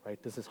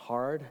 right? This is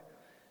hard.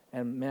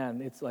 And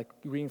man, it's like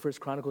reading First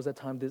Chronicles at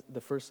times,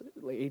 the first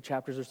 8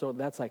 chapters or so,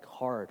 that's like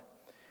hard.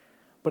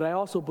 But I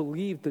also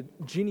believe the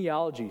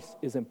genealogies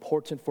is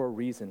important for a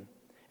reason.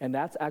 And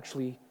that's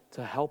actually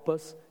to help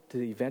us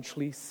to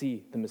eventually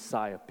see the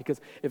Messiah. Because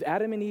if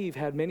Adam and Eve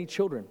had many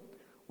children,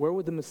 where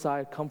would the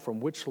Messiah come from?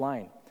 Which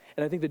line?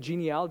 And I think the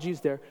genealogy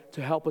is there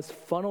to help us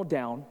funnel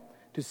down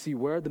to see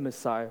where the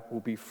Messiah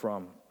will be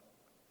from.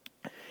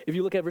 If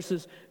you look at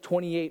verses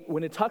 28,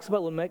 when it talks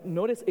about Lamech,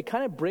 notice it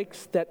kind of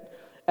breaks that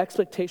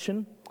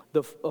expectation,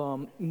 the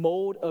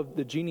mode of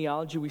the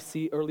genealogy we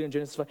see earlier in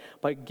Genesis 5,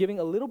 by giving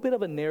a little bit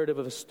of a narrative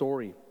of a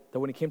story that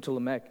when it came to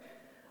Lamech,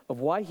 of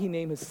why he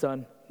named his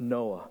son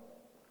Noah.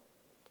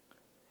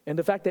 And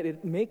the fact that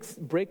it makes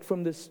break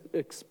from this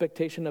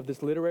expectation of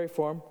this literary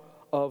form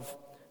of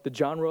the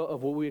genre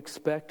of what we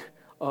expect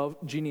of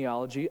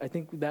genealogy, I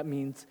think that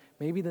means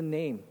maybe the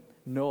name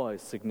Noah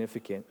is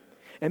significant.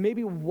 And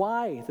maybe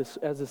why, this,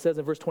 as it says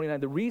in verse 29,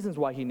 the reasons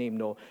why he named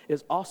Noah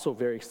is also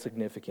very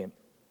significant.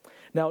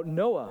 Now,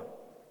 Noah,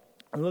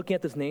 I'm looking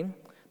at this name.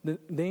 The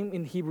name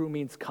in Hebrew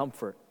means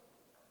comfort.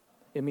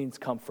 It means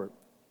comfort.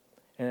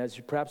 And as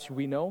perhaps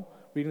we know,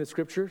 reading the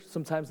scripture,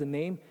 sometimes the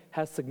name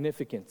has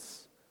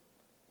significance.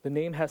 The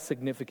name has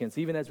significance,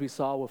 even as we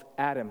saw with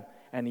Adam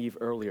and Eve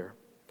earlier.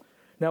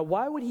 Now,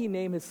 why would he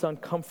name his son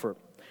Comfort?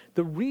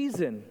 The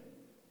reason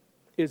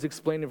is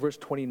explained in verse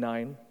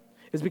 29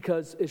 is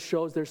because it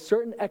shows there's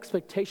certain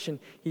expectation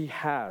he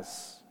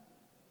has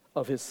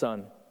of his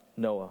son,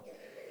 Noah.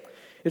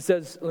 It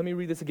says, let me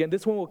read this again.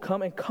 This one will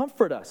come and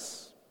comfort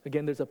us.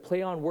 Again, there's a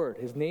play on word.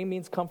 His name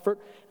means comfort.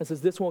 And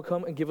says this one will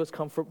come and give us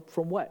comfort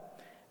from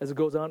what? As it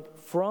goes on,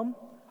 from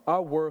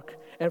our work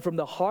and from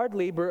the hard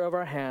labor of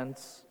our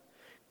hands,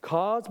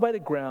 caused by the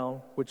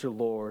ground which the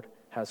Lord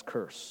has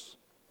cursed.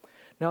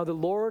 Now the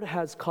Lord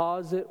has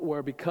caused it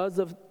where because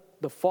of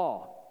the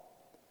fall,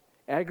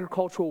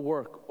 agricultural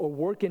work or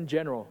work in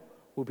general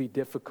will be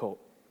difficult,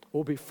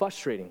 will be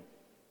frustrating.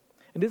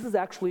 And this is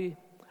actually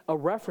a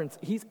reference.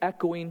 He's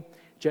echoing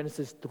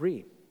Genesis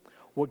 3,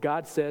 where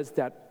God says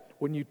that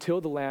when you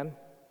till the land,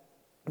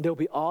 there'll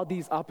be all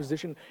these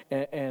opposition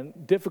and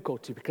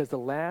difficulty because the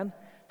land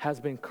has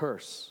been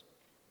cursed.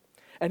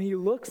 And he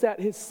looks at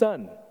his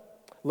son,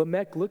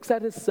 Lamech looks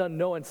at his son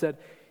Noah and said,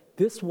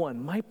 this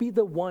one might be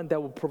the one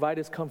that will provide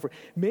his comfort.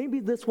 Maybe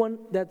this one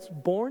that's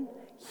born,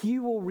 he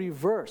will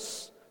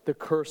reverse the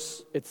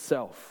curse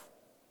itself.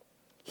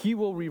 He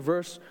will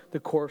reverse the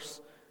curse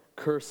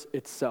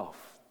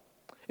itself.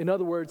 In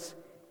other words,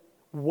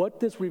 what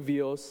this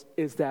reveals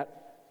is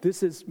that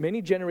this is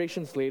many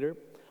generations later,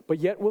 but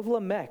yet with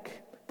Lamech,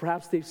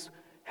 perhaps they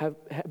have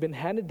been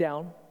handed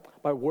down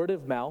by word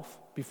of mouth,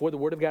 before the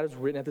word of God is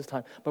written at this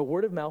time, by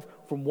word of mouth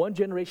from one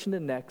generation to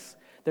the next,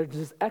 there's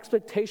this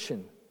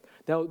expectation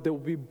that there will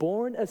be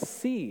born a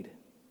seed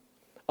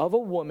of a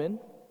woman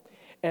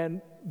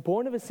and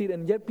born of a seed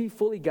and yet be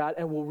fully God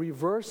and will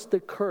reverse the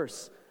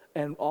curse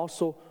and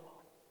also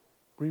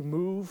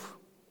remove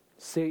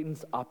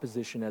Satan's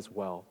opposition as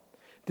well.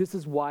 This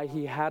is why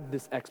he had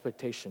this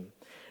expectation.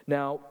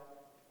 Now,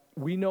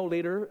 we know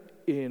later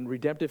in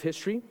redemptive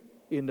history,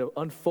 in the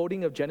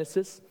unfolding of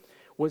Genesis,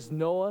 was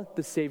Noah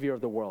the savior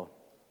of the world?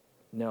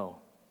 No.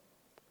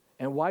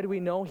 And why do we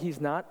know he's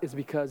not? Is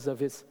because of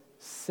his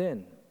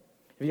sin.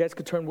 If you guys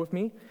could turn with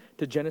me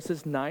to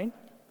Genesis 9,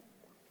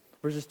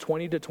 verses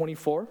 20 to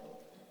 24.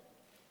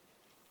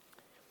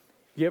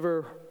 You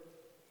ever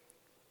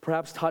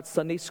perhaps taught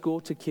Sunday school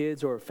to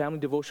kids or family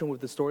devotion with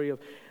the story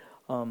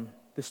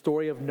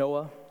of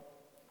Noah,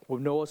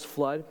 with Noah's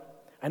flood?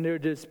 And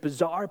there's this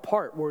bizarre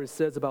part where it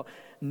says about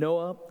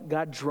Noah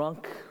got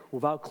drunk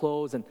without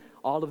clothes and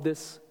all of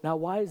this. Now,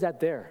 why is that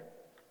there?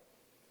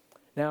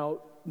 Now,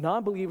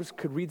 non-believers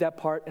could read that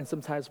part and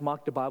sometimes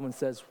mock the Bible and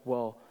says,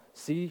 well,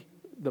 see,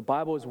 the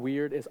Bible is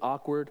weird, it's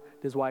awkward,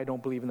 this is why I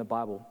don't believe in the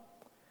Bible.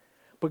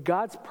 But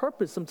God's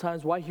purpose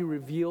sometimes why he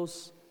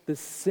reveals the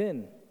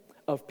sin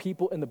of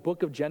people in the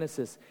book of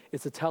Genesis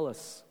is to tell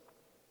us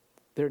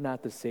they're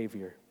not the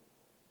Savior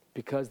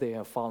because they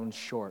have fallen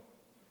short.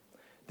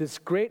 This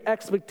great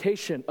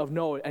expectation of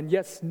Noah, and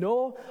yes,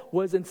 Noah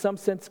was in some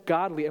sense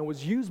godly and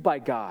was used by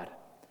God.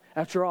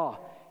 After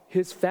all,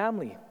 his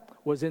family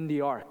was in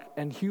the ark,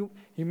 and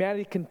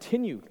humanity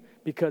continued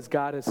because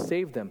God has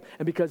saved them,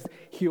 and because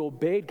he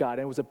obeyed God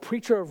and was a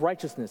preacher of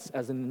righteousness,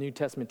 as in the New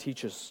Testament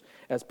teaches,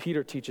 as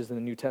Peter teaches in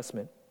the New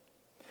Testament.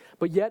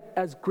 But yet,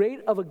 as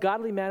great of a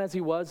godly man as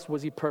he was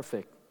he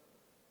perfect?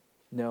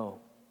 No.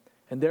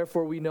 And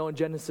therefore we know in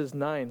Genesis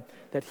 9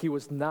 that he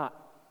was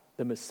not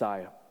the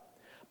Messiah.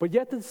 But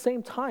yet at the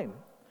same time,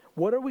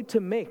 what are we to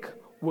make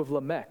with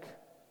Lamech?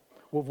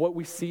 With what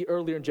we see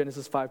earlier in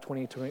Genesis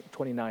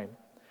 5:20-29.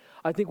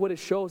 I think what it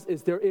shows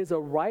is there is a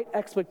right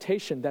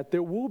expectation that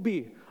there will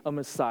be a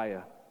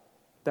Messiah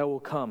that will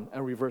come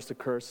and reverse the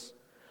curse.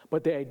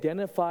 But they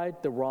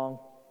identified the wrong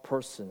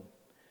person.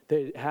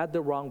 They had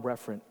the wrong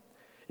referent.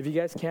 If you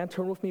guys can,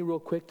 turn with me real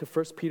quick to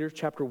 1 Peter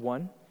chapter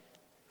 1.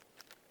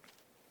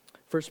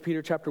 1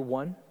 Peter chapter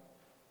 1,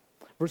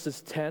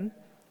 verses 10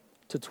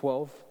 to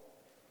 12.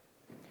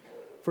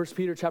 1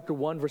 Peter chapter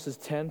 1, verses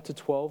 10 to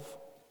 12.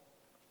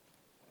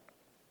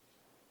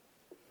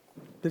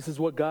 This is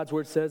what God's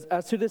word says.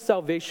 As to this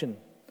salvation,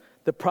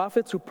 the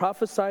prophets who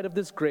prophesied of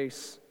this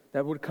grace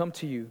that would come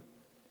to you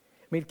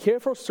made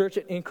careful search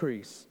and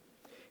inquiries,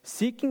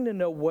 seeking to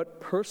know what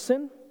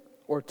person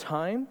or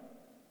time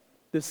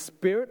the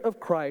Spirit of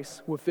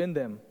Christ within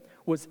them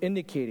was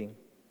indicating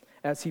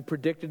as he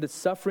predicted the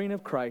suffering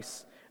of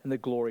Christ and the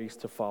glories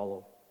to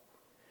follow.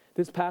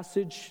 This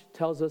passage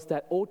tells us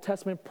that Old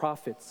Testament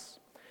prophets,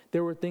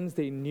 there were things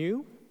they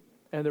knew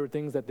and there were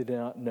things that they did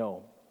not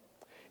know.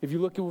 If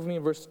you look with me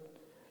in verse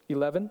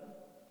 11,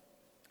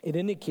 it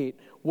indicates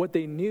what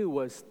they knew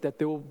was that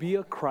there will be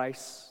a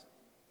Christ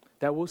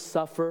that will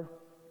suffer,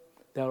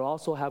 that will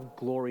also have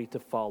glory to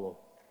follow.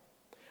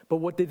 But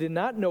what they did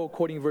not know,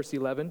 according to verse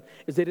 11,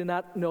 is they did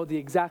not know the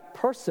exact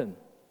person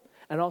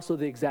and also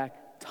the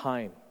exact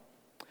time.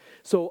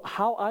 So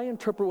how I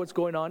interpret what's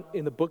going on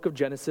in the book of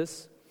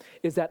Genesis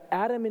is that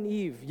Adam and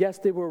Eve, yes,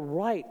 they were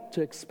right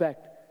to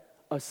expect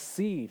a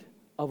seed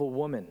of a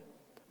woman,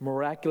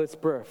 miraculous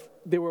birth.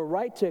 They were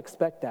right to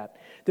expect that.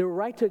 They were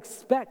right to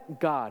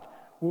expect God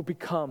will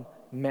become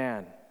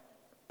man,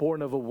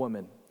 born of a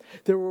woman.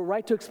 They were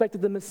right to expect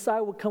that the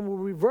Messiah would come, will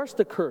reverse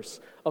the curse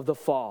of the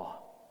fall.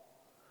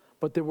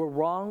 But they were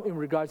wrong in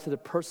regards to the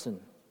person.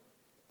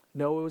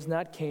 No, it was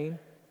not Cain.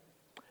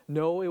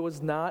 No, it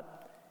was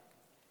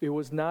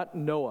not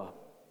Noah.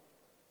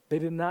 They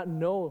did not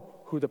know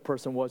who the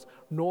person was,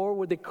 nor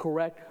were they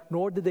correct,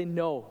 nor did they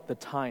know the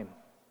time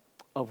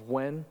of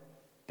when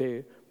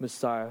the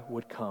Messiah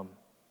would come.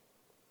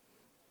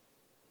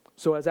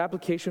 So as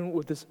application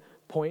with this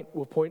point,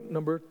 with point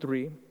number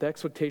 3, the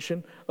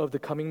expectation of the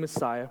coming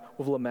Messiah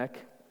with Lamech,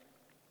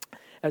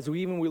 as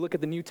we look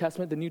at the New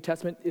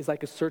Testament is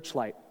like a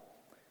searchlight.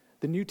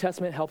 The New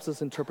Testament helps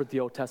us interpret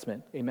the Old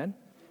Testament. Amen?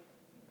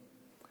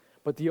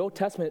 But the Old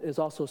Testament is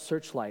also a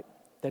searchlight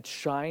that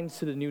shines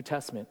to the New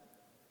Testament.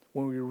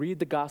 When we read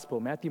the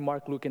gospel, Matthew,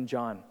 Mark, Luke, and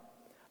John,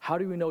 how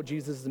do we know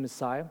Jesus is the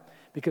Messiah?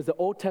 Because the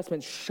Old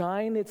Testament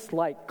shines its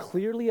light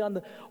clearly on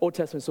the Old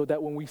Testament so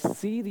that when we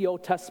see the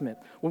Old Testament,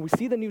 when we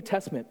see the New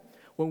Testament,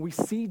 when we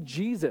see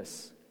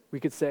Jesus, we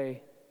could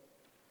say,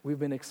 we've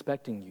been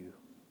expecting you.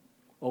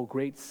 O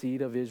great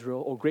seed of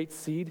Israel, O great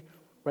seed,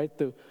 right?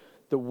 The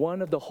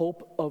one of the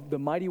hope of the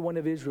mighty one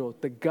of Israel,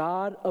 the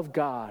God of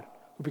God,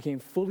 who became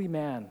fully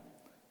man,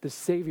 the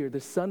Savior,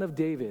 the Son of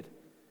David,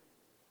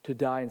 to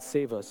die and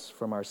save us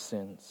from our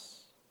sins.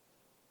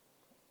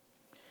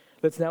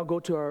 Let's now go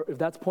to if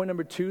that's point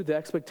number 2, the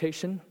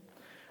expectation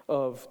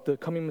of the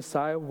coming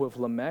Messiah with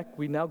Lamech.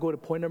 We now go to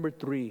point number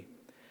 3,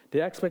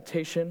 the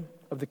expectation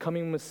of the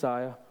coming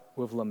Messiah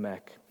with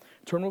Lamech.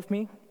 Turn with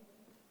me.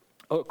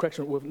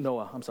 With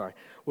Noah.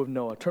 With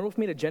Noah. Turn with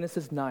me to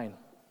Genesis 9,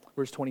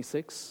 verse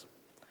 26.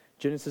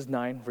 Genesis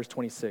 9, verse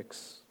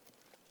 26.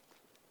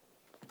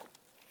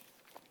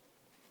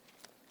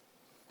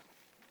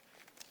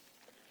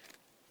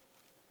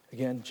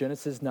 Again,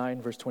 Genesis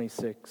 9, verse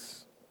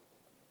 26.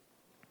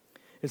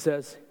 It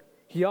says,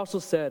 he also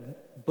said,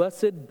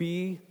 blessed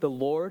be the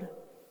Lord,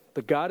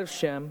 the God of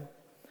Shem,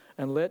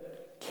 and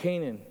let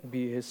Canaan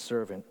be his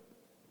servant.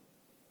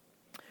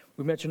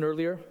 We mentioned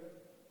earlier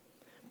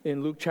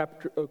in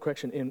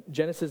in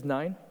Genesis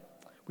 9,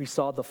 we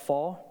saw the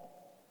fall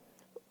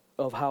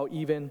of how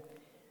even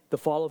the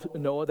fall of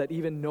Noah, that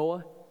even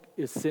Noah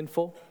is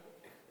sinful,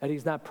 that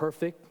he's not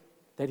perfect,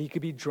 that he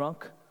could be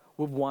drunk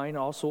with wine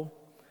also.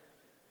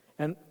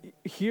 And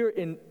here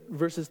in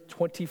verses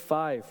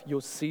 25,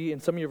 you'll see, in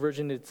some of your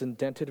version it's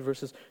indented,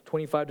 verses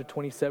 25 to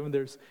 27,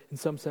 there's, in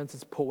some sense,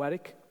 it's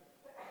poetic.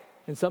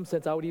 In some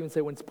sense, I would even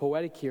say when it's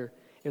poetic here,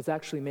 it's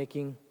actually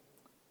making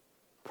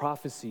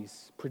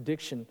prophecies,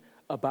 prediction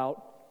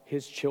about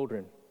his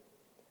children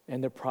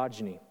and their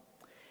progeny.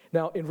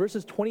 Now, in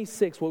verses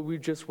 26, what we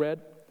just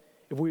read,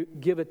 if we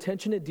give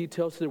attention to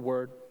details to the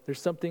word,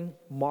 there's something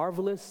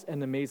marvelous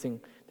and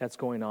amazing that's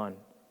going on.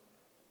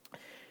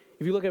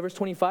 If you look at verse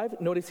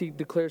 25, notice he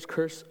declares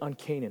curse on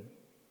Canaan.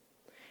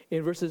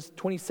 In verses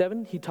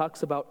 27, he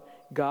talks about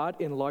God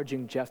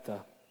enlarging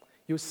Jephthah.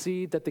 You'll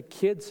see that the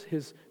kids,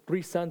 his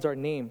 3 sons, are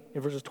named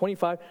in verses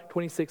 25,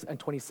 26, and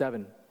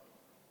 27.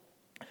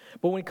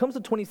 But when it comes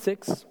to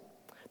 26,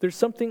 there's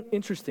something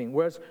interesting.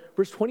 Whereas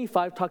verse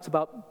 25 talks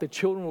about the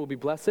children will be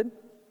blessed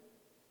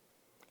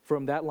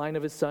from that line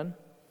of his son,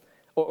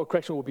 or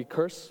will be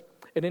cursed.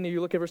 And then if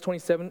you look at verse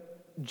 27,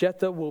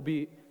 Jephthah will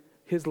be,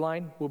 his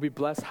line will be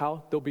blessed.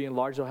 How? They'll be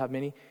enlarged, they'll have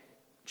many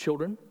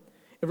children.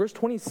 In verse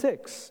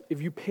 26,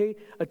 if you pay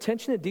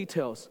attention to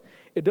details,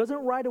 it doesn't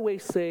right away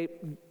say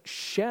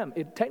Shem.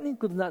 It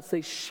technically does not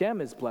say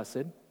Shem is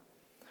blessed,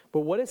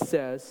 but what it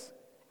says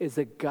is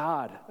the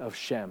God of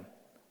Shem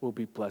will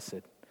be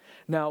blessed.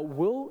 Now,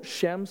 will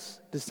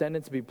Shem's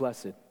descendants be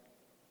blessed?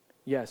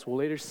 Yes, we'll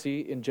later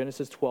see in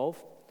Genesis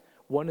 12,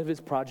 one of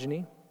his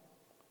progeny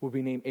will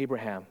be named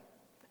Abraham,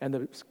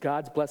 and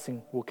God's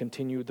blessing will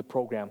continue the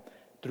program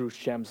through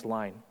Shem's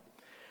line.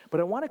 But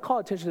I want to call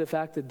attention to the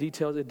fact that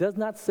details, it does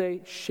not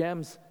say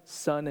Shem's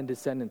son and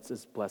descendants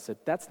is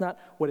blessed. That's not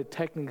what it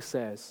technically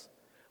says.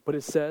 But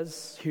it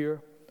says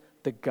here,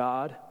 the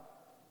God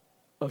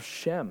of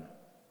Shem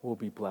will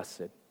be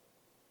blessed.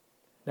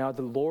 Now,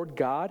 the Lord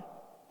God,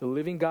 the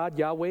living God,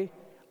 Yahweh,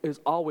 is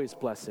always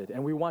blessed.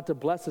 And we want to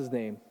bless his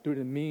name through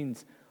the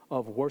means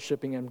of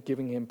worshiping and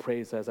giving him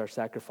praise as our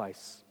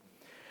sacrifice.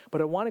 But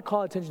I want to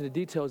call attention to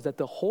details that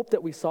the hope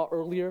that we saw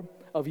earlier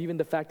of even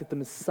the fact that the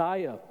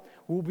Messiah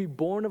will be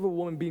born of a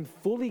woman being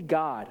fully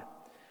God.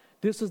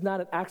 This is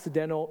not an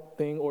accidental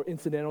thing or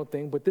incidental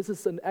thing, but this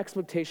is an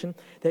expectation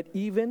that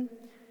even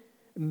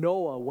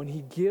Noah, when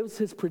he gives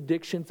his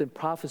predictions and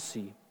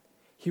prophecy,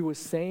 he was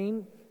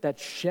saying that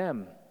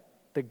Shem,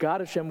 the God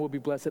of Shem, will be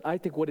blessed. I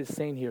think what he's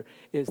saying here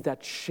is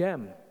that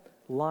Shem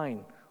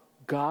line,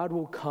 God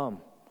will come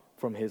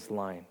from his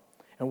line.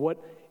 And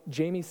what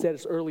Jamie said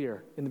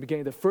earlier in the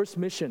beginning, the first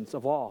missions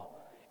of all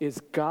is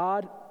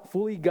God,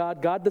 fully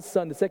God, God the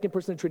Son, the second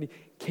person of the Trinity,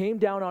 came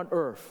down on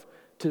earth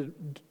to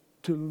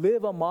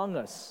live among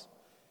us,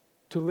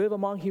 to live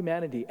among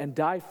humanity and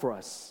die for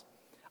us.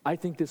 I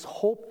think this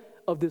hope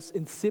of this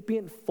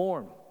incipient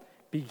form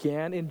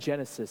began in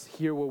Genesis,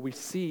 here where we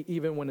see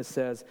even when it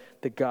says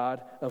the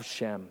God of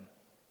Shem.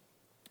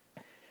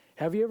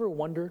 Have you ever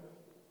wondered,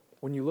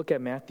 when you look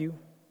at Matthew,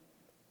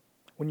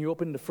 when you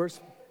open the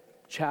first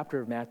chapter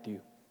of Matthew,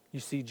 you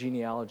see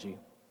genealogy.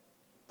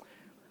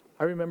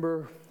 I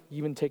remember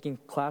even taking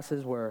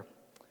classes where,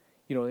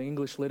 the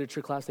English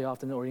literature class,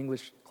 or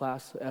English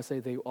class essay,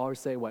 they always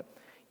say what?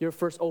 Your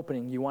first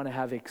opening, you want to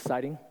have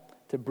exciting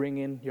to bring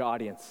in your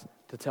audience,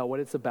 to tell what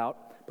it's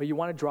about, but you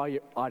want to draw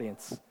your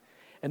audience.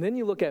 And then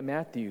you look at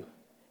Matthew,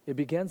 it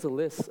begins a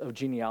list of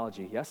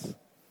genealogy, yes?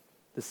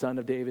 The son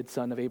of David,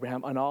 son of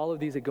Abraham, and all of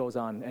these it goes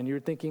on. And you're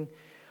thinking,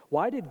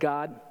 why did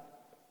God,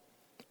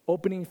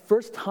 opening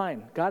first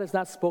time, God has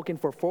not spoken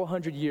for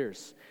 400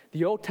 years.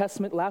 The Old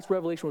Testament, last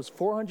revelation was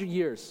 400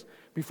 years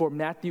before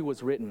Matthew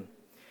was written.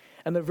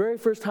 And the very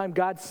first time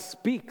God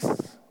speaks,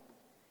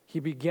 he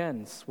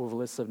begins with a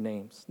list of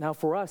names. Now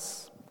for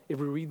us, if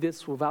we read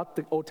this without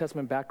the Old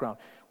Testament background,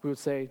 we would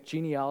say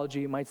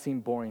genealogy might seem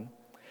boring.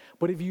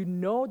 But if you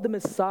know the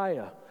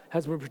Messiah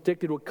has been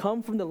predicted will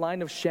come from the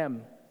line of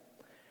Shem,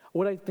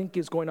 what I think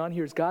is going on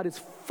here is God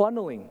is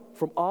funneling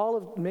from all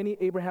of many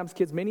Abraham's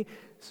kids, many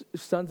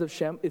sons of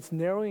Shem, it's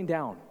narrowing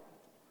down,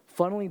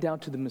 funneling down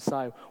to the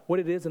Messiah. What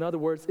it is, in other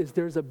words, is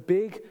there's a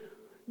big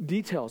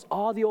details.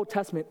 All the Old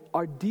Testament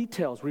are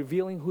details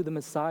revealing who the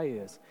Messiah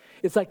is.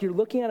 It's like you're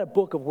looking at a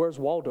book of Where's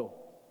Waldo.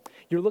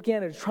 You're looking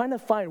at it, trying to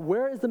find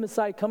where is the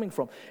Messiah coming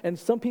from. And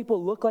some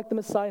people look like the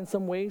Messiah in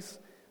some ways,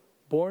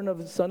 born of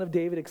the son of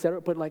David,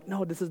 etc. But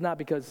no, this is not,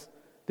 because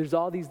there's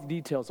all these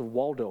details of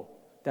Waldo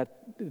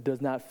that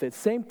does not fit.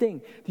 Same thing,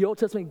 the Old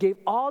Testament gave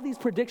all these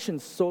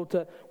predictions so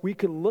that we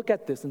could look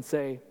at this and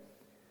say,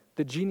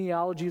 the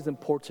genealogy is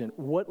important,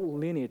 what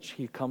lineage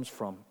he comes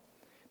from.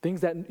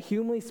 Things that,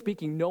 humanly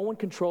speaking, no one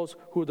controls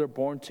who they're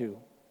born to.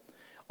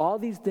 All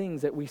these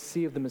things that we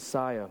see of the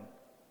Messiah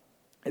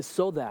is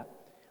so that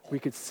we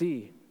could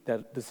see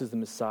that this is the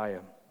Messiah,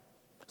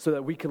 so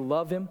that we could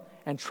love him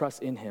and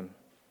trust in him.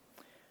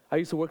 I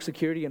used to work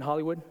security in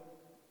Hollywood.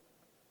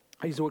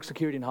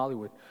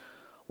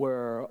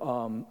 Where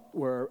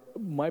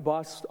my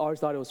boss always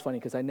thought it was funny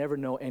because I never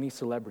know any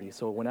celebrity.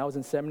 So when I was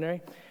in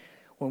seminary,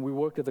 when we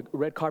worked at the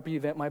red carpet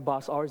event, my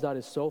boss always thought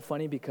it's so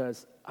funny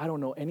because I don't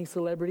know any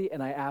celebrity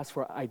and I asked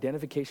for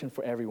identification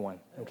for everyone,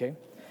 okay?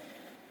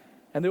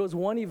 And there was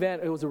one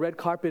event, it was a red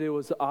carpet, it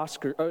was the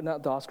Oscar,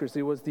 not the Oscars,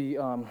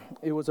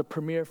 it was a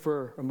premiere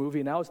for a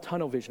movie, and I was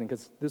tunnel visioning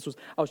because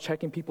I was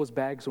checking people's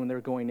bags when they were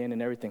going in and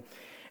everything.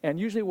 And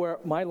usually where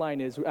my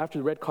line is, after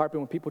the red carpet,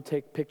 when people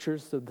take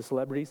pictures of the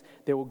celebrities,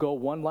 they will go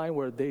one line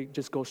where they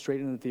just go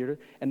straight into the theater,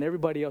 and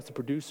everybody else, the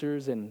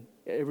producers and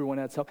everyone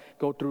else,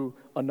 go through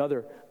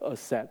another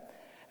set.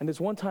 And this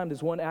one time,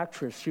 this one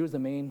actress, she was the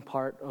main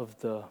part of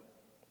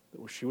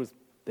she was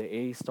the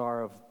A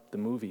star of the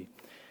movie.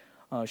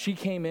 She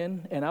came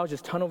in, and I was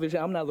just tunnel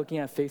vision. I'm not looking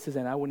at faces,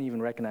 and I wouldn't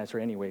even recognize her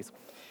anyways.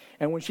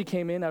 And when she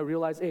came in, I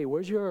realized, hey,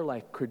 where's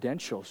your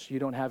credentials? You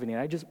don't have any.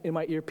 And I just, in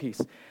my earpiece,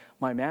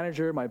 my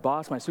manager, my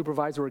boss, my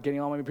supervisor were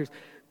getting on my earpiece.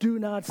 Do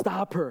not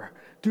stop her.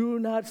 Do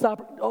not stop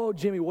her. Oh,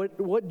 Jimmy,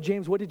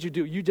 James, what did you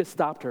do? You just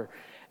stopped her.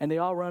 And they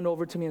all ran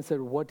over to me and said,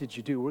 what did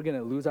you do? We're going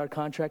to lose our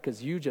contract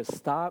because you just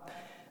stopped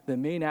the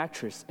main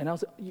actress. And I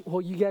was like,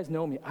 well, you guys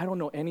know me. I don't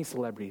know any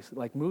celebrities.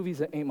 Movies,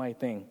 that ain't my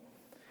thing.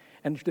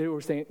 And they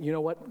were saying, you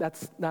know what?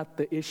 That's not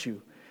the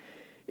issue.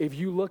 If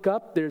you look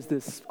up,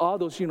 there's all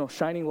those,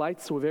 shining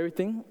lights with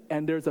everything,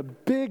 and there's a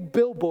big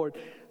billboard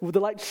with the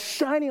light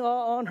shining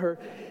all on her.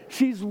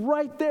 She's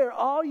right there.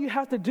 All you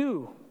have to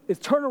do is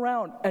turn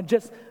around and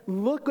just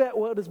look at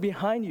what is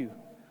behind you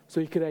so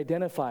you could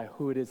identify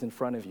who it is in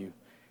front of you.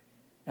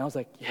 And I was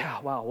like, yeah,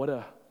 wow,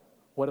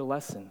 what a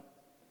lesson.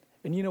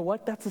 And you know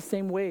what? That's the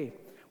same way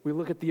we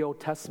look at the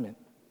Old Testament.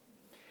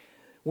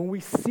 When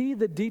we see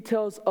the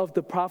details of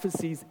the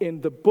prophecies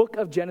in the book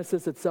of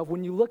Genesis itself,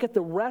 when you look at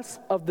the rest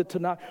of the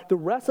Tanakh, the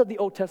rest of the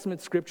Old Testament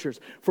scriptures,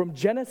 from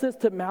Genesis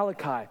to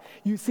Malachi,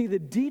 you see the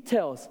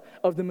details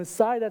of the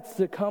Messiah that's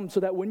to come, so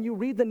that when you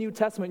read the New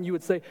Testament, you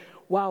would say,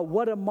 wow,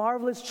 what a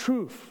marvelous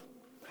truth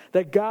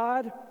that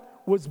God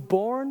was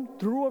born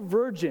through a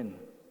virgin,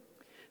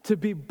 to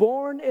be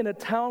born in a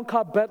town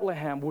called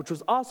Bethlehem, which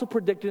was also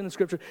predicted in the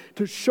scripture,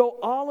 to show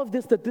all of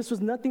this, that this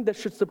was nothing that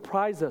should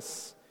surprise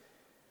us.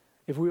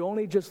 If we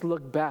only just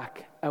look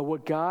back at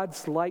what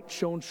God's light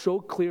shone so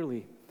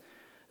clearly,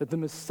 that the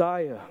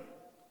Messiah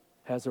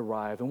has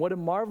arrived. And what a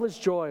marvelous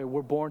joy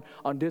we're born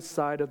on this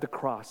side of the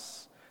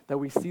cross, that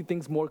we see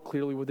things more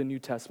clearly with the New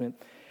Testament.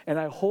 And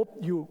I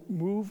hope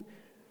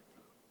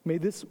may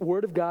this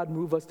word of God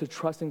move us to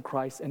trust in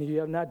Christ. And if you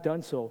have not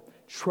done so,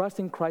 trust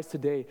in Christ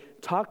today.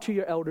 Talk to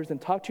your elders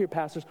and talk to your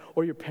pastors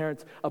or your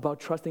parents about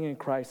trusting in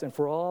Christ. And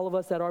for all of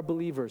us that are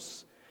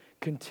believers,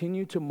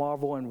 continue to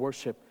marvel and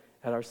worship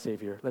at our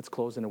Savior. Let's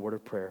close in a word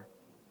of prayer.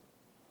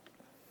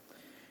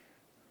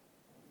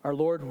 Our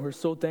Lord, we're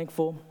so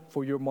thankful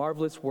for your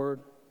marvelous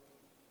word.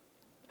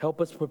 Help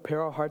us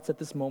prepare our hearts at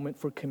this moment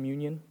for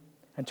communion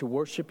and to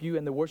worship you.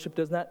 And the worship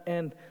does not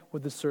end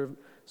with the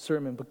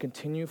sermon, but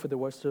continue for the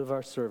rest of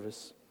our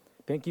service.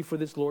 Thank you for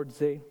this Lord's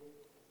Day.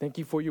 Thank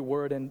you for your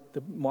word and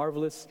the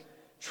marvelous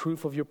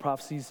truth of your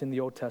prophecies in the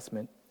Old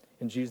Testament.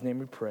 In Jesus' name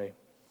we pray.